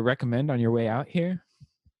plug or recommend on your way out here?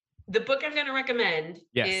 The book I'm going to recommend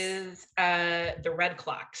is The Red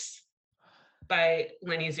Clocks by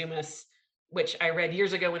Lenny Zumas, which I read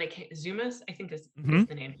years ago when it came. Zumas, I think is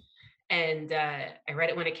the name. And I read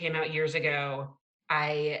it when it came out years ago.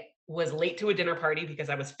 I was late to a dinner party because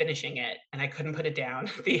I was finishing it and I couldn't put it down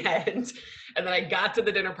at the end. And then I got to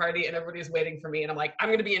the dinner party and everybody's waiting for me. And I'm like, I'm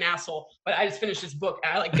going to be an asshole, but I just finished this book.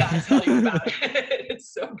 And I like got to tell you about it.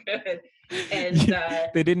 It's so good. And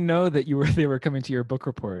they didn't know that they were coming to your book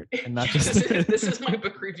report and not just. This is my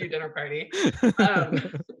book review dinner party.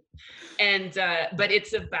 But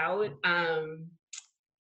it's about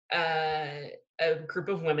a group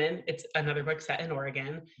of women. It's another book set in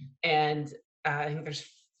Oregon. And I think there's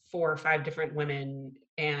 4 or 5 different women,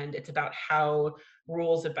 and it's about how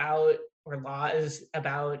rules about or laws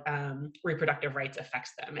about reproductive rights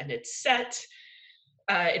affects them. And it's set,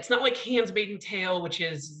 it's not like Handmaid's Tale, which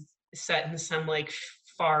is set in some like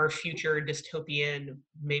far future dystopian,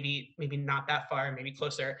 maybe not that far, maybe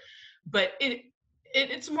closer, but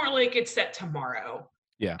it's more like it's set tomorrow.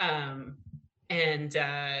 Yeah.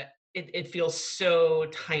 It feels so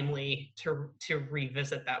timely to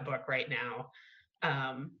revisit that book right now.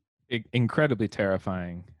 Incredibly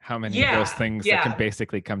terrifying how many of those things that can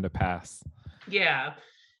basically come to pass. Yeah.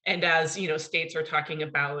 And as you know, states are talking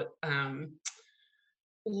about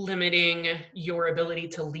limiting your ability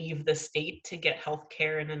to leave the state to get health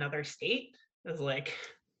care in another state is like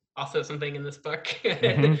also something in this book.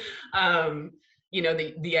 Mm-hmm. You know,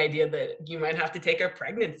 the idea that you might have to take a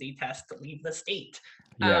pregnancy test to leave the state.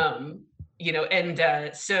 Yeah. You know,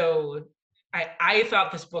 and so I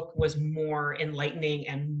thought this book was more enlightening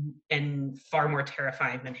and far more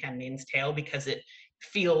terrifying than Handmaid's Tale because it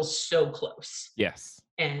feels so close. Yes.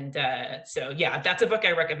 And so yeah, that's a book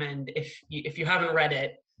I recommend. If you haven't read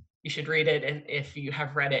it, you should read it. And if you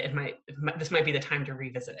have read it, this might be the time to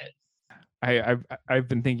revisit it. I've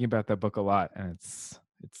been thinking about that book a lot, and it's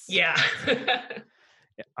yeah.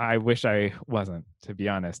 I wish I wasn't, to be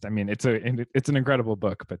honest. I mean, it's an incredible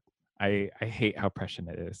book, but I hate how prescient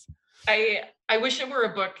it is. I wish it were a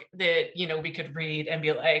book that, you know, we could read and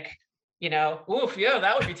be like, you know, oof, yeah,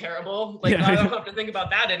 that would be terrible. Like, I don't have to think about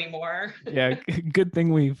that anymore. Yeah, good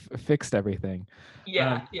thing we've fixed everything.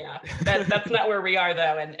 Yeah, that's not where we are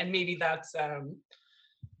though, and maybe that's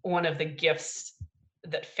one of the gifts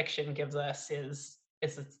that fiction gives us is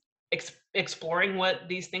exploring what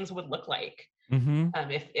these things would look like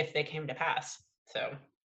if they came to pass. So.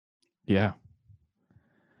 Yeah.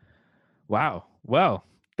 Wow. Well,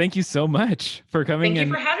 Thank you so much for coming Thank you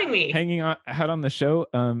and for having me. hanging out on the show.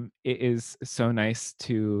 It is so nice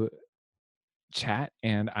to chat,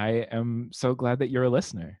 and I am so glad that you're a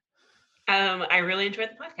listener. I really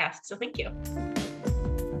enjoyed the podcast, so thank you.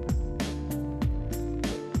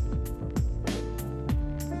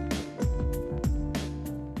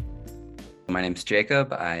 My name's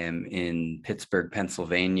Jacob. I am in Pittsburgh,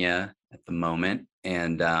 Pennsylvania at the moment,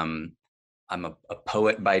 and I'm a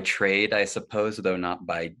poet by trade, I suppose, though not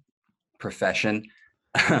by profession,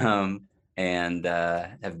 and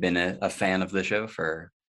have been a fan of the show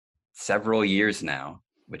for several years now,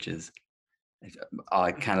 which is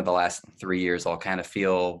kind of the last 3 years. I'll kind of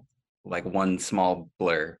feel like one small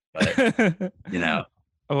blur, but you know.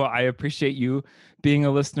 Well, I appreciate you being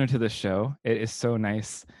a listener to the show. It is so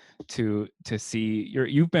nice to see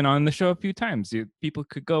you've been on the show a few times. People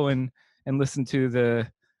could go and listen to the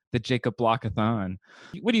Jacob Blockathon.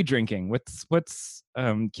 What are you drinking? What's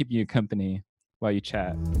keeping you company while you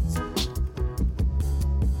chat?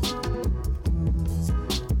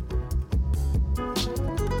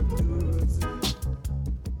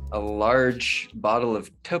 A large bottle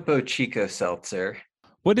of Topo Chico seltzer.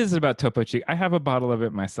 What is it about Topo Chico? I have a bottle of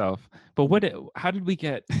it myself, but how did we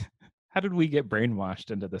get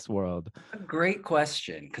brainwashed into this world? A great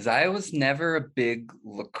question, because I was never a big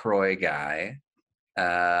LaCroix guy.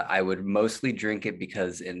 I would mostly drink it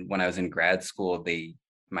because when I was in grad school,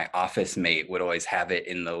 my office mate would always have it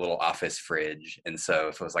in the little office fridge. And so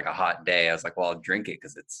if it was like a hot day, I was like, well, I'll drink it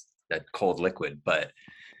because it's that cold liquid. But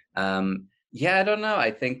yeah, I don't know.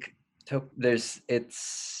 I think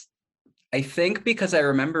I think because I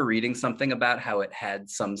remember reading something about how it had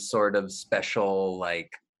some sort of special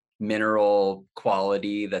like mineral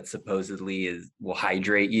quality that supposedly will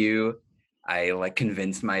hydrate you. I like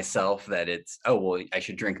convinced myself that I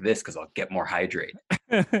should drink this because I'll get more hydrate.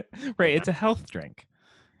 Right, it's a health drink.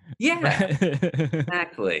 Yeah,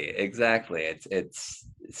 exactly. It's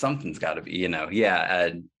something's got to be, yeah.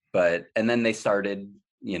 And then they started,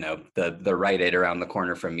 the Rite Aid around the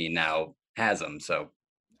corner from me now has them. So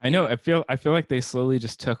I know. I feel like they slowly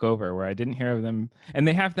just took over where I didn't hear of them, and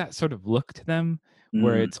they have that sort of look to them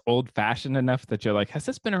where it's old fashioned enough that you're like, has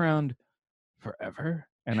this been around forever?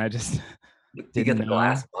 And I just you get the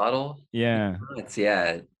glass bottle. Yeah.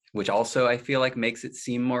 Which also I feel like makes it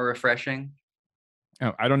seem more refreshing.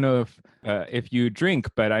 Oh, I don't know if you drink,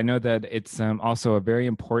 but I know that it's also a very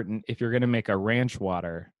important if you're going to make a ranch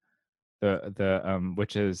water, the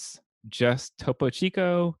which is just Topo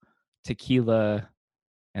Chico, tequila,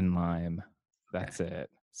 and lime. That's it.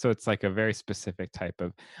 So it's like a very specific type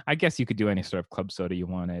of. I guess you could do any sort of club soda you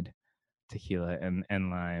wanted, tequila and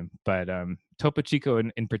lime, but Topo Chico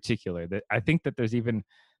in particular. That I think that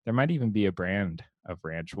there might even be a brand of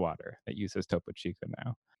ranch water that uses Topo Chico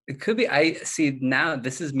now. It could be. I see now.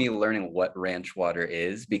 This is me learning what ranch water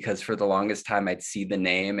is, because for the longest time I'd see the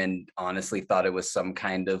name and honestly thought it was some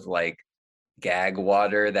kind of like gag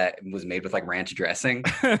water that was made with like ranch dressing.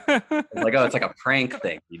 Like, oh, it's like a prank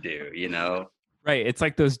thing you do, Right. It's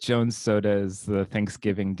like those Jones sodas, the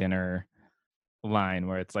Thanksgiving dinner line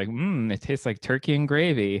where it's like, it tastes like turkey and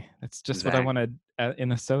gravy. That's just what I wanted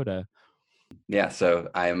in a soda. Yeah. So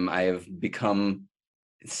I have become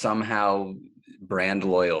somehow brand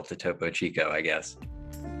loyal to Topo Chico, I guess.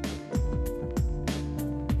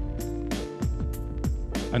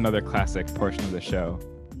 Another classic portion of the show.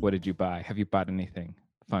 What did you buy? Have you bought anything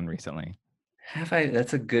fun recently? Have I?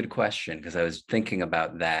 That's a good question, because I was thinking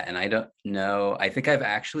about that and I don't know. I think I've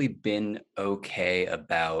actually been okay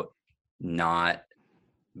about not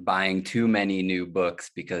buying too many new books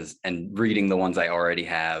and reading the ones I already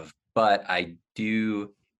have. But I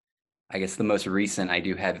guess the most recent I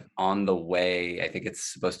do have on the way, I think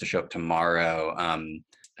it's supposed to show up tomorrow,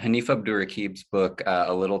 Hanif Abdurraqib's book,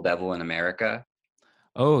 A Little Devil in America.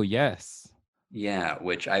 Oh, yes. Yeah,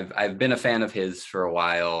 which I've been a fan of his for a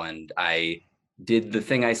while, and I did the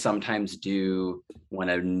thing I sometimes do when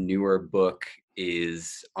a newer book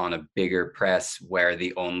is on a bigger press, where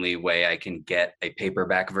the only way I can get a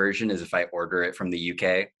paperback version is if I order it from the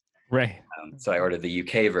UK. Right. So I ordered the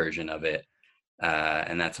UK version of it.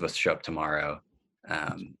 And that's supposed to show up tomorrow.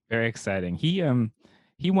 Very exciting. He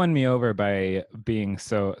won me over by being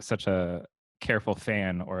such a careful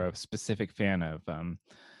fan, or a specific fan of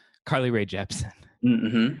Carly Rae Jepsen.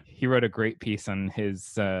 Mm-hmm. He wrote a great piece on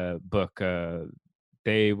his book.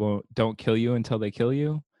 Don't kill you until they kill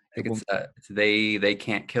you. I think it's they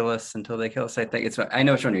can't kill us until they kill us. I think I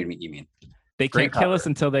know which one you mean. They can't kill us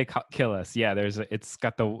until they kill us. Yeah, it's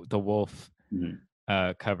got the wolf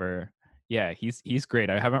cover. Yeah, he's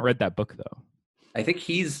great. I haven't read that book though. I think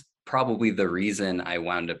he's probably the reason I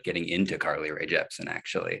wound up getting into Carly Rae Jepsen,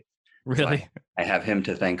 actually. So Really? I have him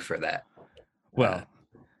to thank for that. Well,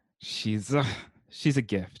 she's a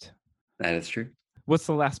gift. That is true. What's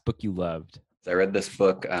the last book you loved? So I read this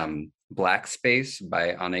book, Black Space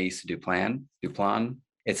by Anaïs Duplan.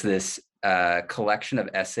 It's this collection of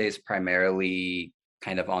essays primarily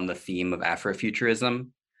kind of on the theme of Afrofuturism.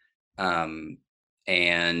 But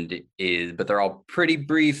they're all pretty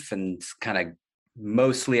brief and kind of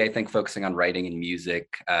mostly, I think, focusing on writing and music.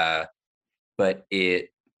 But it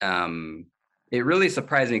really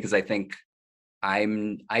surprised me because I think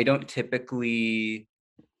I don't typically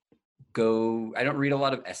I don't read a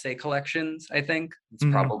lot of essay collections. I think it's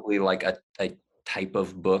probably like a type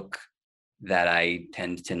of book that I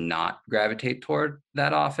tend to not gravitate toward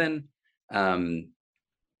that often.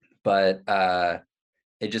 But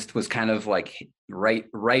it just was kind of like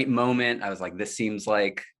right moment. I was like, this seems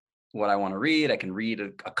like what I want to read. I can read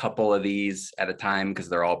a couple of these at a time because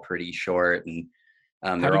they're all pretty short. And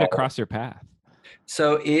how did it cross your path?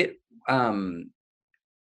 So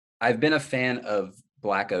I've been a fan of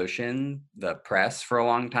Black Ocean, the press, for a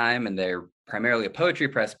long time, and they're primarily a poetry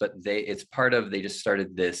press, but they just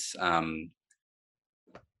started this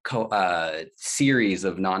series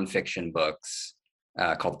of nonfiction books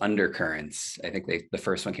called Undercurrents. I think the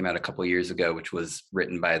first one came out a couple years ago, which was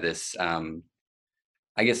written by this,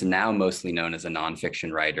 I guess now mostly known as a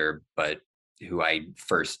nonfiction writer, but who I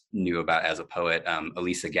first knew about as a poet,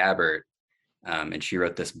 Elisa Gabbert. And she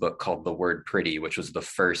wrote this book called The Word Pretty, which was the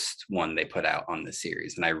first one they put out on the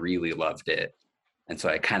series. And I really loved it. And so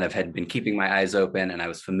I kind of had been keeping my eyes open, and I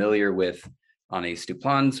was familiar with Anaïs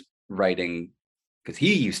Duplan's writing because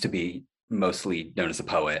he used to be mostly known as a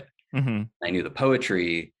poet. Mm-hmm. I knew the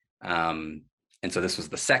poetry. And so this was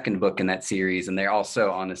the second book in that series. And they're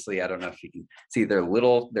also, honestly, I don't know if you can see,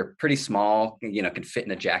 they're pretty small, can fit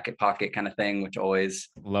in a jacket pocket kind of thing, which always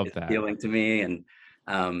love is that. appealing to me. And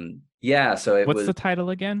so what's the title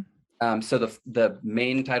again? So the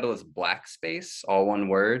main title is Black Space, all one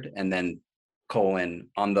word, and then :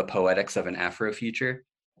 on the poetics of an Afrofuture.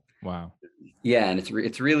 Wow. Yeah, and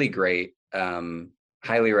it's really great.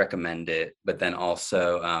 Highly recommend it. But then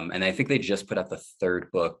also, and I think they just put out the third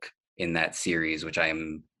book in that series, which I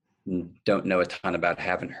don't know a ton about,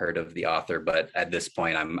 haven't heard of the author, but at this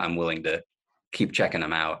point I'm willing to keep checking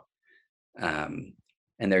them out. And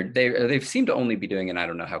they seem to only be doing, and I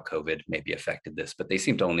don't know how COVID maybe affected this, but they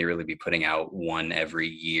seem to only really be putting out one every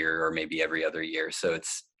year or maybe every other year. So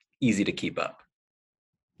it's easy to keep up.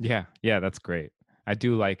 Yeah, that's great. I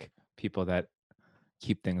do like people that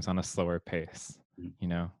keep things on a slower pace.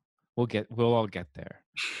 We'll all get there.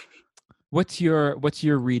 What's your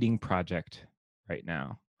reading project right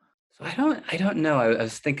now? So I don't know. I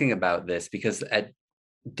was thinking about this because at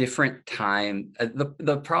different time,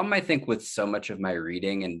 the problem I think with so much of my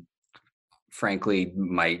reading, and frankly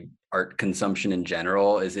my art consumption in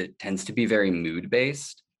general, is it tends to be very mood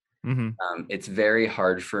based. Mm-hmm. It's very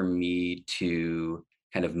hard for me to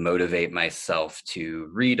kind of motivate myself to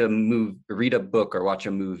read a book or watch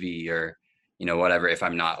a movie or whatever if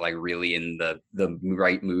I'm not like really in the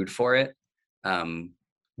right mood for it,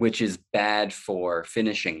 which is bad for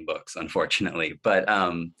finishing books, unfortunately. But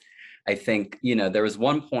I think, there was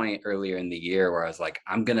one point earlier in the year where I was like,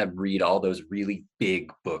 I'm going to read all those really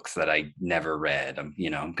big books that I never read. I'm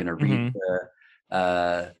going to read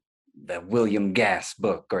the William Gass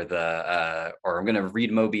book or or I'm going to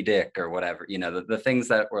read Moby Dick or whatever, the things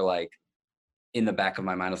that were like in the back of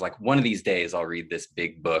my mind. I was like, one of these days I'll read this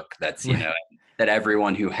big book that's, that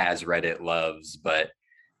everyone who has read it loves, but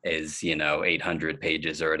is, 800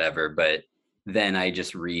 pages or whatever. But then I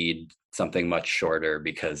just read something much shorter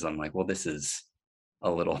because I'm like, well, this is a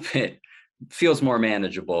little bit, feels more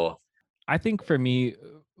manageable. I think for me,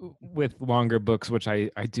 with longer books, which I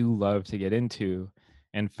do love to get into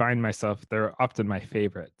and find myself, they're often my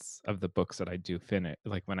favorites of the books that I do finish.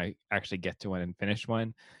 Like when I actually get to one and finish one,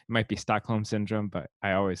 it might be Stockholm Syndrome, but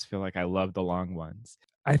I always feel like I love the long ones.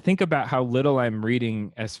 I think about how little I'm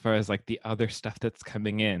reading as far as like the other stuff that's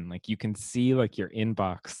coming in. Like you can see like your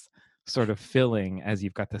inbox sort of filling as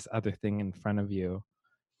you've got this other thing in front of you.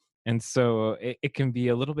 And so it can be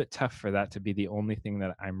a little bit tough for that to be the only thing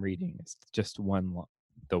that I'm reading. It's just the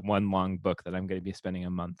one long book that I'm going to be spending a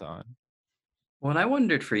month on. Well, and I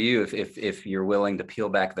wondered for you if you're willing to peel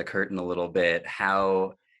back the curtain a little bit,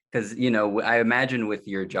 because I imagine with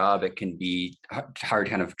your job it can be hard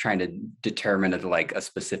kind of trying to determine like a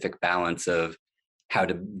specific balance of how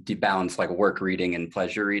to balance like work reading and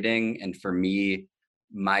pleasure reading. And for me,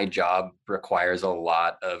 my job requires a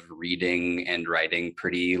lot of reading and writing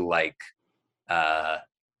pretty like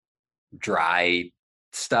dry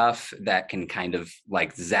stuff that can kind of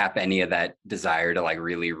like zap any of that desire to like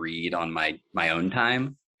really read on my own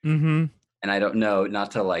time. Mm-hmm. And I don't know,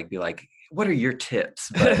 not to like be like, what are your tips?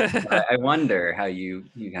 But I wonder how you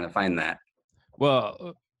kind of find that.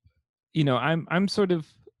 Well, I'm sort of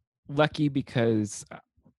lucky because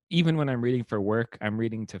even when I'm reading for work, I'm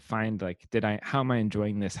reading to find like, how am I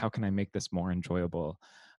enjoying this? How can I make this more enjoyable?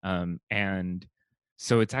 And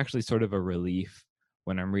so it's actually sort of a relief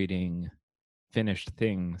when I'm reading finished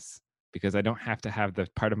things, because I don't have to have the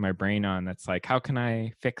part of my brain on that's like, how can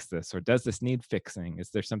I fix this? Or does this need fixing? Is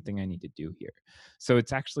there something I need to do here? So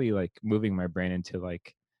it's actually like moving my brain into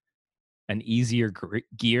like an easier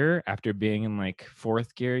gear after being in like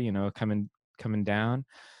fourth gear, coming down.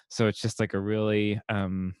 So it's just like a really,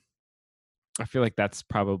 I feel like that's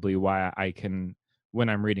probably why I can, when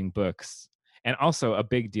I'm reading books. And also a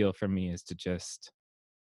big deal for me is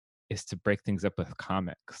to break things up with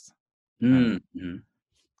comics. Mm-hmm.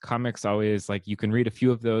 Comics always, like, you can read a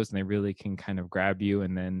few of those and they really can kind of grab you,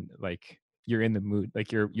 and then like you're in the mood,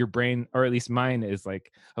 like your brain, or at least mine, is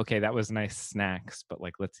like, okay, that was nice snacks, but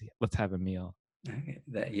like let's have a meal. Okay.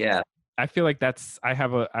 Yeah. I feel like I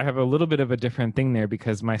have a little bit of a different thing there,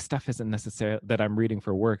 because my stuff isn't necessarily, that I'm reading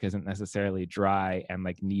for work isn't necessarily dry and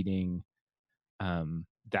like needing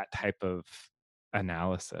that type of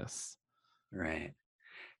analysis. Right.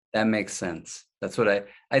 That makes sense. That's what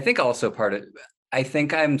I think also I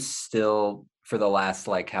think I'm still, for the last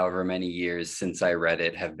like however many years since I read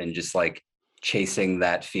it, have been just like chasing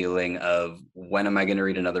that feeling of, when am I going to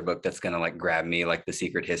read another book that's going to like grab me like The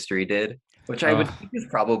Secret History did, which I would think is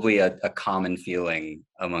probably a common feeling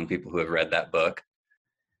among people who have read that book.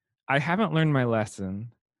 I haven't learned my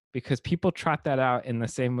lesson, because people trot that out in the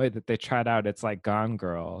same way that they trot out It's Like Gone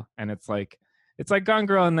Girl, and it's like Gone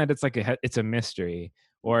Girl in that it's like it's a mystery,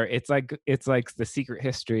 or it's like The Secret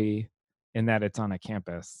History in that it's on a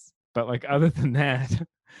campus. But like, other than that,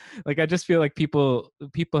 like, I just feel like people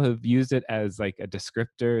have used it as like a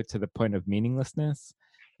descriptor to the point of meaninglessness,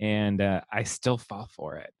 and I still fall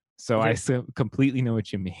for it. So I completely know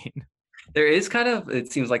what you mean. There is kind of,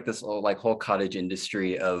 it seems like this whole cottage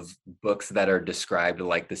industry of books that are described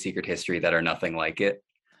like The Secret History that are nothing like it.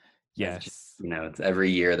 Yes. Just, it's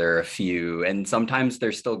every year there are a few, and sometimes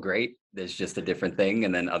they're still great. There's just a different thing.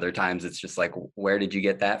 And then other times it's just like, where did you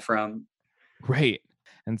get that from? Right.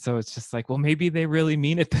 And so it's just like, well, maybe they really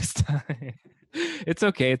mean it this time. It's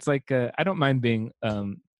okay. It's like, I don't mind being,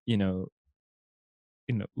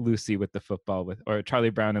 Lucy with the football, or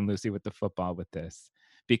Charlie Brown and Lucy with the football with this,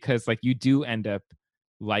 because like you do end up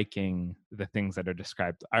liking the things that are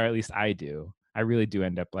described, or at least I do. I really do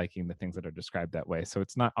end up liking the things that are described that way. So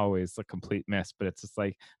it's not always a complete miss, but it's just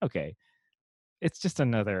like, okay, it's just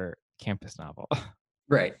another campus novel.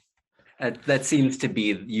 Right. That seems to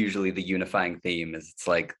be usually the unifying theme, is it's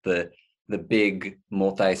like the big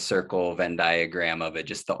multi-circle Venn diagram of it.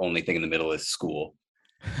 Just the only thing in the middle is school.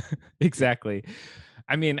 Exactly.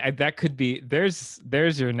 I mean, that could be, there's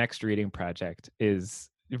your next reading project, is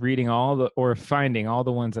reading or finding all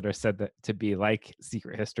the ones that are said to be like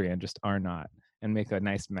Secret History and just are not, and make a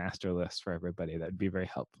nice master list for everybody. That'd be very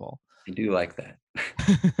helpful. I do like that.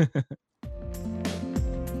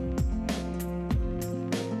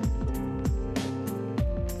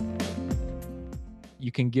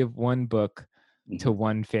 You can give one book to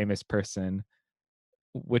one famous person.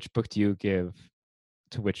 Which book do you give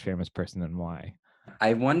to which famous person, and why?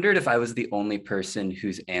 I wondered if I was the only person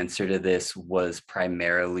whose answer to this was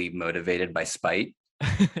primarily motivated by spite.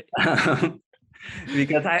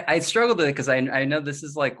 Because I struggled with it, because I know this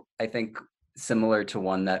is like, I think, similar to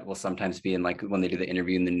one that will sometimes be in like when they do the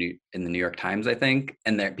interview in the New York Times, I think,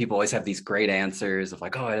 and there people always have these great answers of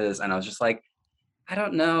like, oh, it is, and I was just like, I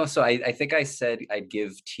don't know. So I think I said I'd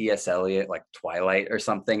give T.S. Eliot like Twilight or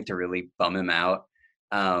something to really bum him out.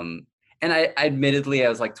 And I admittedly, I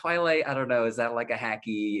was like, Twilight, I don't know, is that like a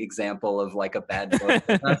hacky example of like a bad book?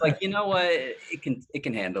 And I was like, you know what, it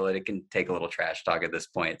can handle it. It can take a little trash talk at this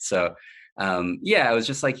point. So yeah, I was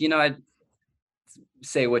just like, I'd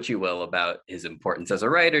say what you will about his importance as a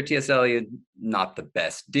writer. T.S. Eliot, not the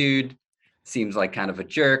best dude. Seems like kind of a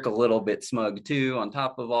jerk, a little bit smug too, on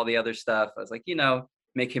top of all the other stuff. I was like,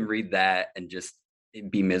 make him read that and just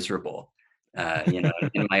be miserable. In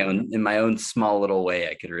my own small little way,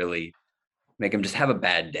 I could really make him just have a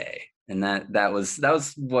bad day. And that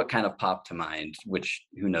was what kind of popped to mind, which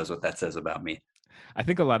who knows what that says about me. I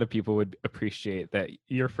think a lot of people would appreciate that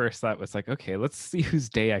your first thought was like, okay, let's see whose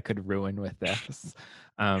day I could ruin with this.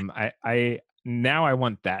 Now I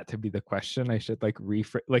want that to be the question. I should like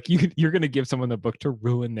like you're going to give someone the book to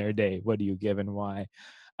ruin their day. What do you give and why?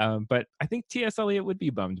 But I think T.S. Eliot would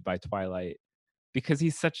be bummed by Twilight. because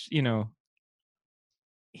he's such a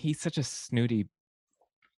snooty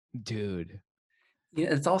dude.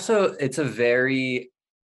 Yeah, it's a very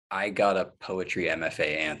I got a poetry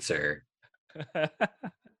MFA answer.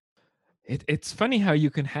 It's funny how you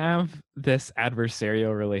can have this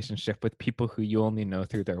adversarial relationship with people who you only know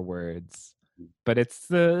through their words, but it's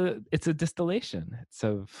a distillation. It's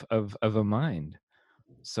of a mind.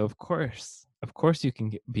 So of course, you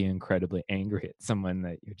can be incredibly angry at someone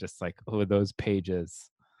that you're just like, oh, those pages.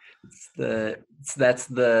 That's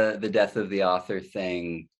the death of the author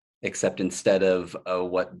thing, except instead of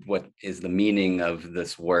what is the meaning of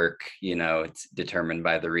this work, it's determined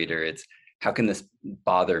by the reader. It's how can this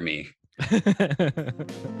bother me?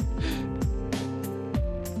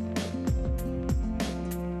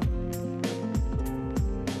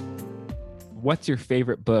 What's your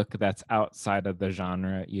favorite book that's outside of the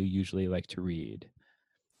genre you usually like to read?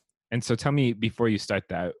 And so tell me, before you start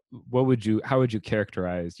that, how would you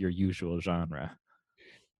characterize your usual genre?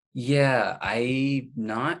 Yeah, I'm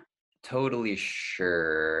not totally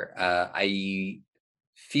sure. I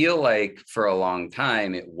feel like for a long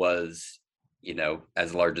time it was,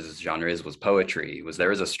 as large as this genre is, was poetry. There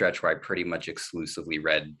was a stretch where I pretty much exclusively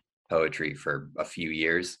read poetry for a few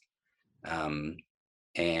years.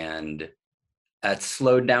 And that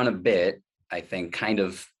slowed down a bit, I think, kind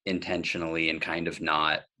of intentionally and kind of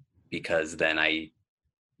not, because then I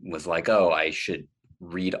was like, oh, I should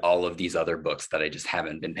read all of these other books that I just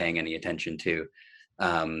haven't been paying any attention to.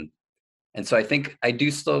 And so I think I do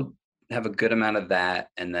still have a good amount of that.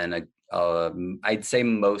 And then I'd say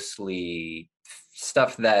mostly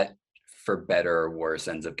stuff that, for better or worse,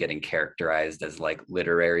 ends up getting characterized as like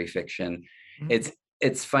literary fiction. Mm-hmm.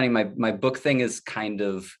 It's funny. My book thing is kind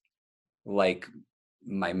of like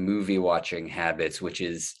my movie watching habits, which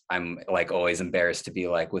is I'm like always embarrassed to be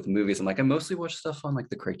like, with movies, I'm like, I mostly watch stuff on like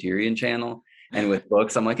the Criterion channel. And with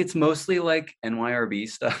books, I'm like, it's mostly like NYRB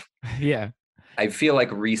stuff. Yeah. I feel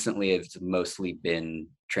like recently it's mostly been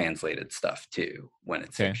translated stuff too, when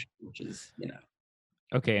it's fiction, which is,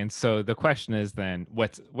 Okay, and so the question is then,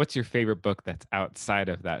 what's your favorite book that's outside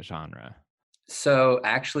of that genre? So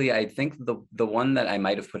actually, I think the one that I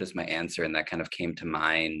might have put as my answer and that kind of came to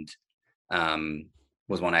mind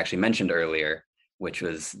was one I actually mentioned earlier, which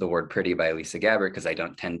was The Word Pretty by Elisa Gabbard, because I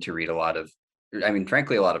don't tend to read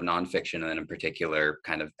frankly, a lot of nonfiction, and then in particular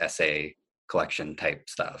kind of essay collection type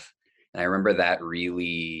stuff. And I remember that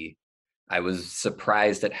really, I was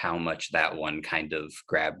surprised at how much that one kind of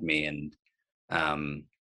grabbed me, and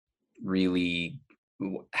really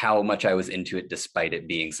how much I was into it, despite it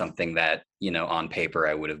being something that, on paper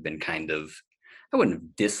I would have been I wouldn't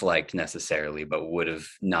have disliked necessarily, but would have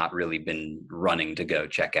not really been running to go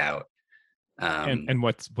check out. And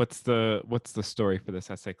what's the story for this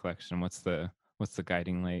essay collection? What's the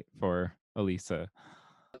guiding light for Elisa?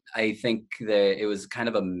 I think that it was kind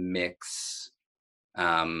of a mix.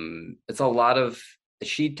 It's a lot of,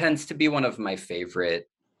 she tends to be one of my favorite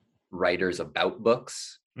writers about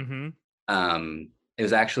books. Mm-hmm. It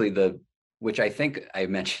was actually which I think I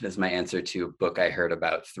mentioned as my answer to a book I heard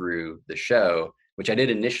about through the show, which I did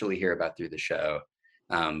initially hear about through the show,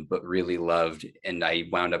 but really loved. And I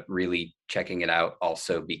wound up really checking it out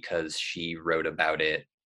also because she wrote about it.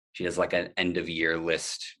 She has like an end of year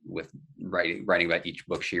list with writing about each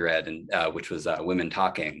book she read, and which was Women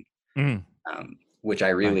Talking, which I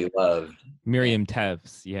really loved. Miriam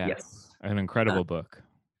Teves, yes, an incredible book.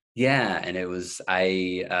 Yeah, and it was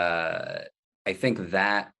I think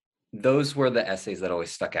that those were the essays that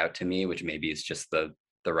always stuck out to me, which maybe is just the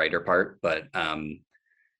writer part, but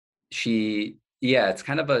it's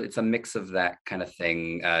kind of it's a mix of that kind of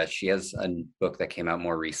thing. She has a book that came out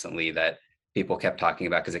more recently that people kept talking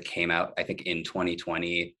about because it came out, I think, in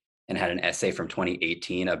 2020, and had an essay from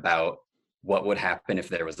 2018 about what would happen if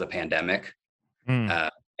there was a pandemic.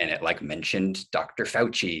 And it like mentioned Dr.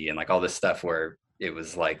 Fauci and like all this stuff, where it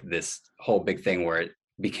was like this whole big thing where it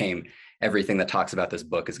became everything that talks about this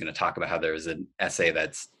book is going to talk about how there's an essay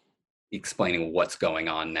that's explaining what's going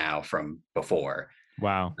on now from before.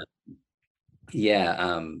 Wow.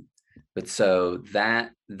 But so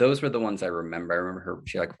those were the ones I remember. I remember her,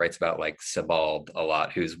 she like writes about like Sebald a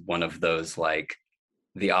lot, who's one of those, like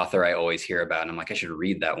the author I always hear about. And I'm like, I should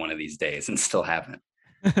read that one of these days, and still haven't.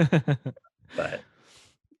 But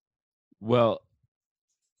well,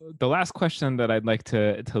 the last question that I'd like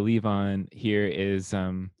to leave on here is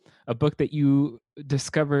a book that you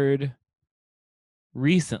discovered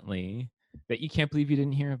recently that you can't believe you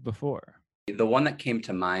didn't hear of before. The one that came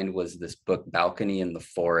to mind was this book, Balcony in the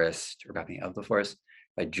Forest, or Balcony of the Forest,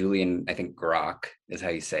 by Julian, I think Grach is how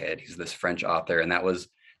you say it. He's this French author. And that was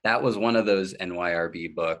one of those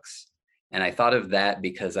NYRB books. And I thought of that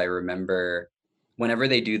because I remember whenever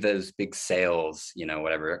they do those big sales, you know,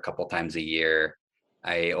 whatever, a couple times a year,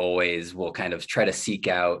 I always will kind of try to seek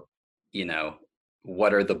out, you know,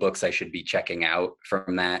 what are the books I should be checking out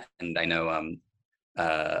from that. And I know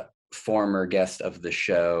former guest of the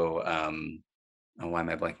show, oh, why am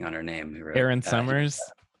I blanking on her name? Who wrote, Aaron Summers.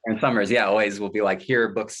 Aaron Summers, yeah, always will be like, here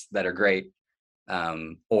are books that are great,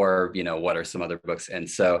 or, you know, what are some other books? And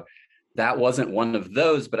so that wasn't one of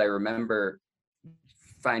those, but I remember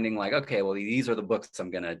finding like, okay, well, these are the books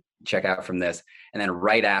I'm going to check out from this. And then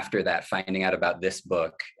right after that, finding out about this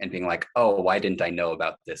book and being like, oh, why didn't I know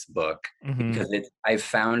about this book? Mm-hmm. Because I've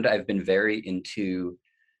found I've been very into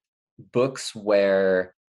books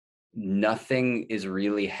where nothing is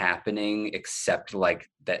really happening except like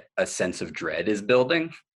that a sense of dread is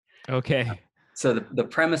building. Okay. So the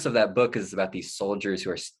premise of that book is about these soldiers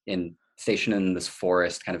who are stationed in this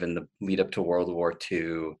forest, kind of in the lead up to World War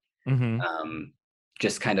II,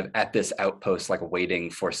 just kind of at this outpost, like waiting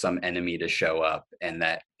for some enemy to show up. And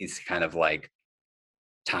that is kind of like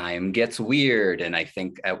time gets weird. And I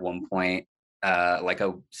think at one point, like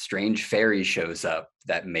a strange fairy shows up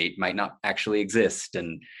that might not actually exist.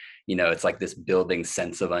 And, you know, it's like this building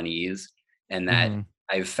sense of unease. And that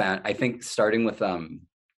I've found, I think starting with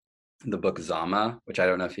the book Zama, which I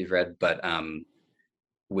don't know if you've read, but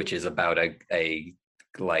which is about a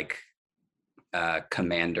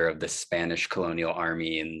commander of the Spanish colonial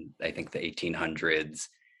army in, I think, the 1800s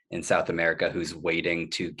in South America, who's waiting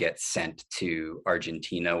to get sent to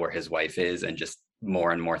Argentina where his wife is, and just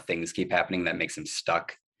more and more things keep happening that makes him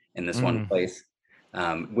stuck in this one place.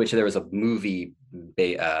 Which there was a movie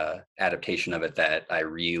adaptation of it that I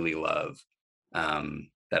really love,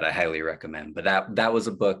 that I highly recommend. But that was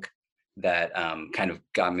a book that kind of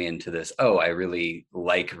got me into this. Oh, I really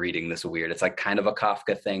like reading this weird. It's like kind of a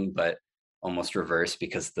Kafka thing, but almost reverse,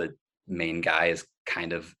 because the main guy is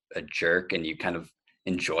kind of a jerk and you kind of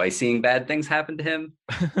enjoy seeing bad things happen to him,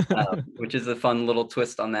 which is a fun little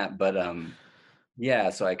twist on that. But yeah,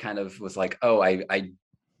 so I kind of was like, oh,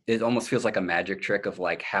 it almost feels like a magic trick of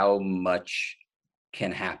like how much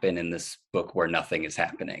can happen in this book where nothing is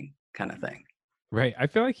happening, kind of thing. Right. I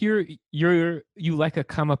feel like you like a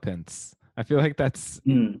comeuppance. I feel like that's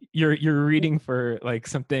you're reading for like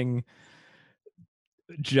something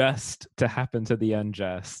just to happen to the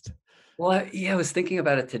unjust. Well, yeah, I was thinking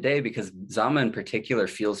about it today because Zama in particular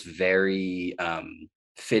feels very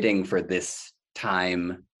fitting for this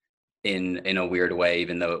time in a weird way,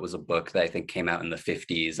 even though it was a book that I think came out in the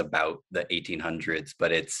 50s about the 1800s,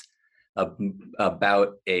 but it's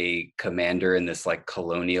about a commander in this like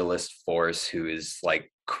colonialist force who is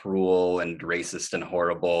like cruel and racist and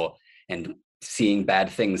horrible, and seeing bad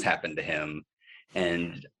things happen to him.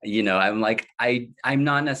 And, you know, I'm like, I'm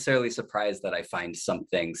not necessarily surprised that I find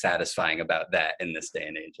something satisfying about that in this day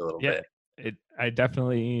and age a little bit. I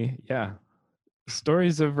definitely,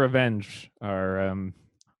 stories of revenge are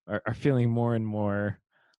feeling more and more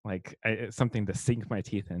like it's something to sink my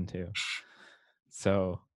teeth into.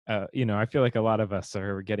 So, you know, I feel like a lot of us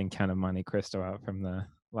are getting Count of Monte Cristo out from the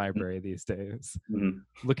library these days,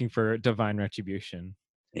 looking for divine retribution.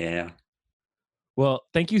 Yeah. Well,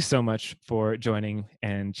 thank you so much for joining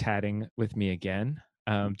and chatting with me again.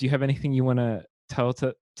 Do you have anything you want to tell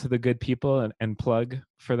to the good people and plug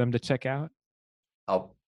for them to check out?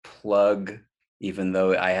 I'll plug, even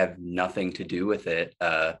though I have nothing to do with it,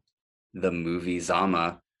 the movie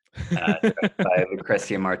Zama by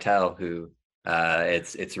Lucrecia Martel, who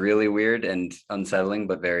it's really weird and unsettling,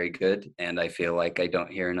 but very good. And I feel like I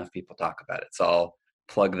don't hear enough people talk about it. So I'll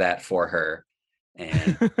plug that for her.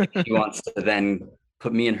 And if she wants to then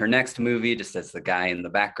put me in her next movie just as the guy in the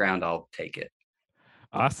background, I'll take it.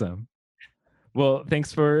 Awesome. Well,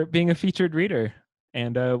 thanks for being a featured reader,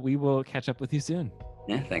 and we will catch up with you soon.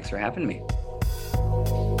 Yeah, thanks for having me.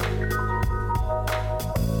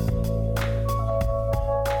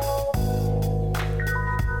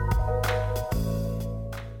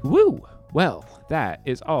 Woo! Well, that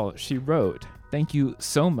is all she wrote. Thank you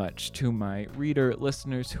so much to my reader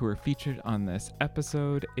listeners who were featured on this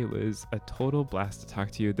episode. It was a total blast to talk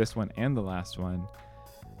to you, this one and the last one.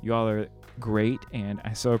 You all are great, and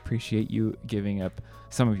I so appreciate you giving up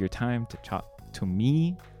some of your time to talk to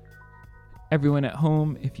me. Everyone at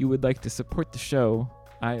home, if you would like to support the show,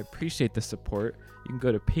 I appreciate the support. You can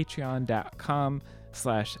go to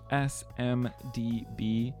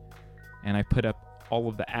patreon.com/smdb, and I put up all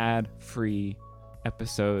of the ad-free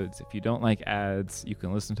episodes. If you don't like ads, you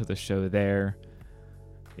can listen to the show there.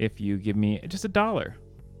 If you give me just $1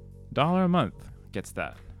 a month gets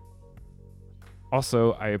that.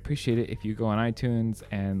 Also, I appreciate it if you go on iTunes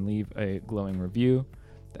and leave a glowing review.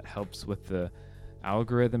 that helps with the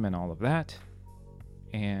algorithm and all of that.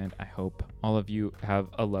 And I hope all of you have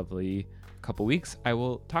a lovely couple weeks. I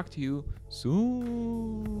will talk to you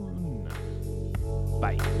soon.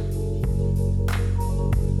 Bye.